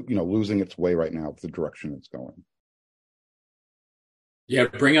 losing its way right now with the direction it's going. Yeah,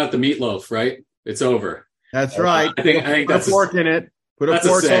 bring out the meatloaf, right? It's over. That's right. I think that's a fork in it. Put a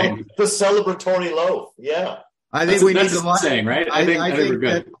fork in it. The celebratory loaf. Yeah. I think we need to light saying, right? I think we're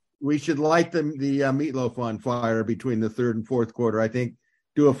good. That we should light the meatloaf on fire between the third and fourth quarter. I think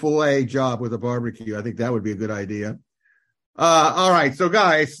do a filet job with a barbecue. I think that would be a good idea. All right, so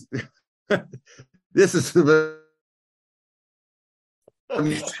guys, this is the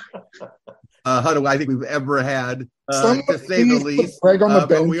huddle I think we've ever had, to say the least. Greg on the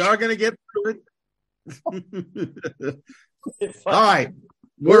bench. But we are going to get through it. All right,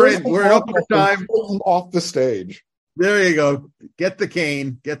 we're in overtime. Off the stage. There you go. Get the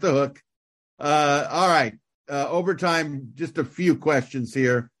cane. Get the hook. All right, overtime. Just a few questions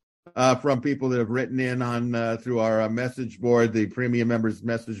here from people that have written in on through our message board, the premium members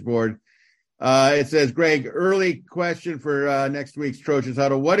message board. It says, Greg, early question for next week's Trojans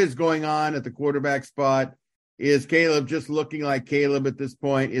Huddle. What is going on at the quarterback spot? Is Caleb just looking like Caleb at this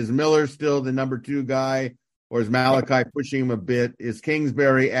point? Is Miller still the number 2 guy, or is Malachi pushing him a bit? Is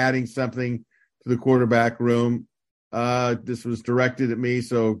Kingsbury adding something to the quarterback room? This was directed at me,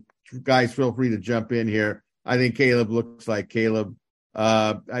 so guys, feel free to jump in here. I think Caleb looks like Caleb.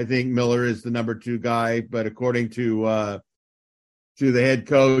 I think Miller is the number 2 guy, but according to the head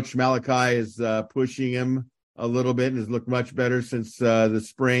coach, Malachi is pushing him a little bit and has looked much better since the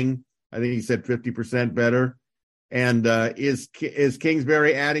spring. I think he said 50% better. And is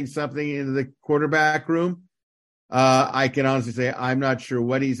Kingsbury adding something into the quarterback room? I can honestly say I'm not sure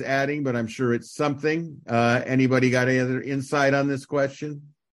what he's adding, but I'm sure it's something. Anybody got any other insight on this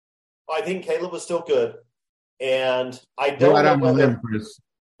question? I think Caleb was still good. And I don't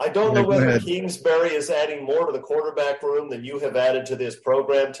know whether Kingsbury is adding more to the quarterback room than you have added to this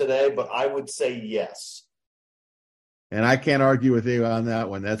program today, but I would say yes. And I can't argue with you on that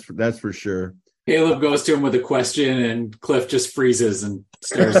one. That's for sure. Caleb goes to him with a question, and Cliff just freezes and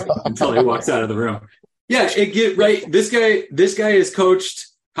stares until he walks out of the room. Yeah, right. This guy has coached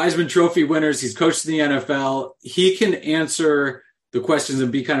Heisman Trophy winners. He's coached in the NFL. He can answer the questions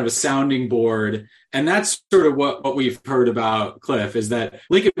and be kind of a sounding board. And that's sort of what we've heard about Cliff, is that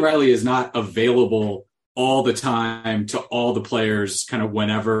Lincoln Riley is not available all the time to all the players kind of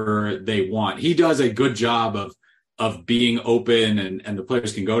whenever they want. He does a good job of being open and the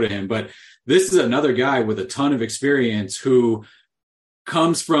players can go to him. But this is another guy with a ton of experience who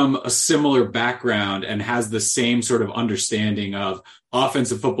comes from a similar background and has the same sort of understanding of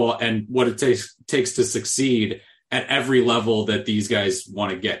offensive football and what it takes to succeed at every level that these guys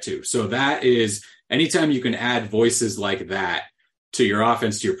want to get to. So that is, anytime you can add voices like that to your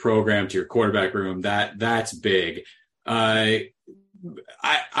offense, to your program, to your quarterback room, that's big. I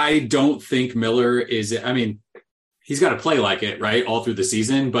don't think Miller is, I mean, he's got to play like it, right, all through the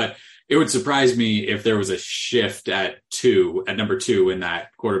season, but it would surprise me if there was a shift at number 2 in that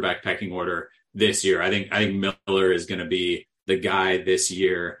quarterback pecking order this year. I think Miller is going to be the guy this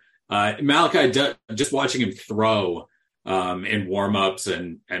year. Malachi, just watching him throw in warmups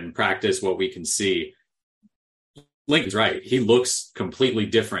and practice, what we can see, Lincoln's right. He looks completely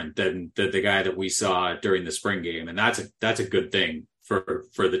different than the guy that we saw during the spring game, and that's a good thing for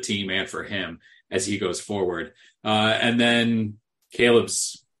the team and for him as he goes forward. And then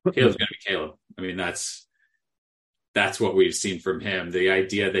Caleb's going to be Caleb. I mean, that's what we've seen from him. The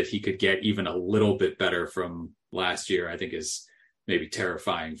idea that he could get even a little bit better from last year, I think, is maybe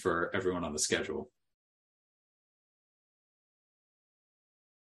terrifying for everyone on the schedule.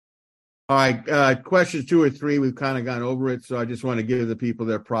 All right, questions 2 or 3, we've kind of gone over it, so I just want to give the people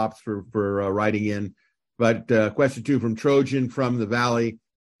their props for writing in. But question 2 from Trojan from the Valley.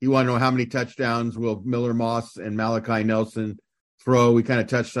 You want to know how many touchdowns will Miller Moss and Malachi Nelson throw? We kind of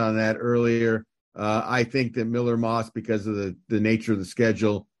touched on that earlier. I think that Miller Moss, because of the nature of the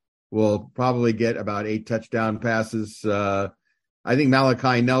schedule, will probably get about 8 touchdown passes. I think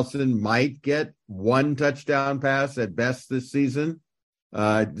Malachi Nelson might get 1 touchdown pass at best this season.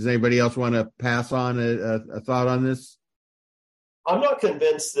 Does anybody else want to pass on a thought on this? I'm not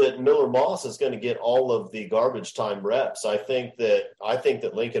convinced that Miller Moss is going to get all of the garbage time reps. I think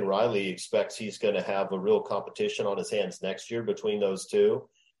that Lincoln Riley expects he's going to have a real competition on his hands next year between those two.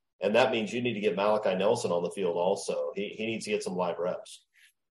 And that means you need to get Malachi Nelson on the field also. He needs to get some live reps.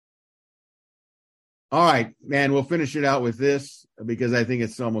 All right, man, we'll finish it out with this because I think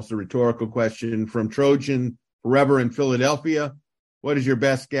it's almost a rhetorical question from Trojan Forever in Philadelphia. What is your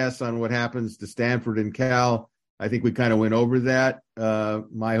best guess on what happens to Stanford and Cal? I think we kind of went over that.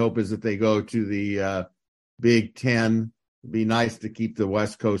 My hope is that they go to the Big Ten. It'd be nice to keep the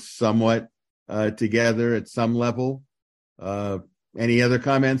West Coast somewhat together at some level. Any other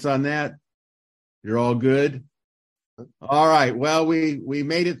comments on that? You're all good? All right. Well, we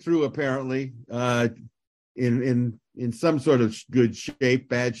made it through apparently in some sort of good shape,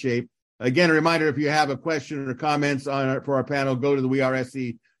 bad shape. Again, a reminder, if you have a question or comments for our panel, go to the We Are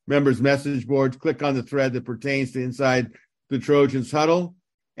SC members message boards, click on the thread that pertains to Inside the Trojans Huddle.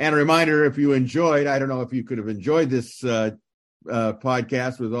 And a reminder, if you enjoyed, I don't know if you could have enjoyed this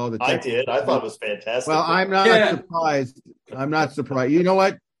podcast with all the I did. I thought it was fantastic. Well, I'm not surprised. I'm not surprised. You know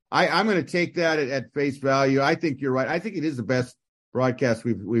what? I'm going to take that at face value. I think you're right. I think it is the best broadcast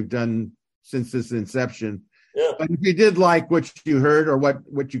we've done since this inception. Yeah. But if you did like what you heard or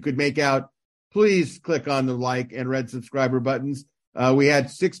what you could make out, please click on the like and red subscriber buttons. We had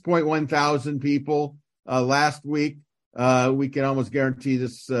 6.1 thousand people last week. We can almost guarantee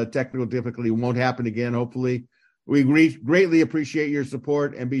this technical difficulty won't happen again, hopefully. We greatly appreciate your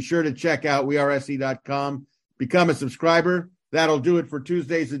support, and be sure to check out wearesc.com. Become a subscriber. That'll do it for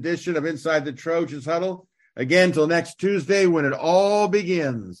Tuesday's edition of Inside the Trojans Huddle. Again, till next Tuesday when it all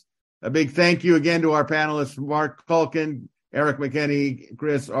begins. A big thank you again to our panelists, Mark Culkin, Eric McKinney,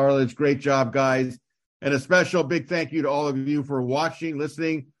 Chris Arledge. Great job, guys. And a special big thank you to all of you for watching,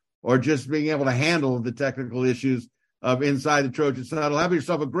 listening, or just being able to handle the technical issues of Inside the Trojans Huddle. Have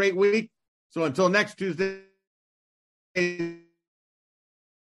yourself a great week. So until next Tuesday. Right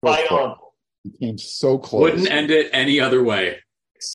on. It came so close. Wouldn't end it any other way.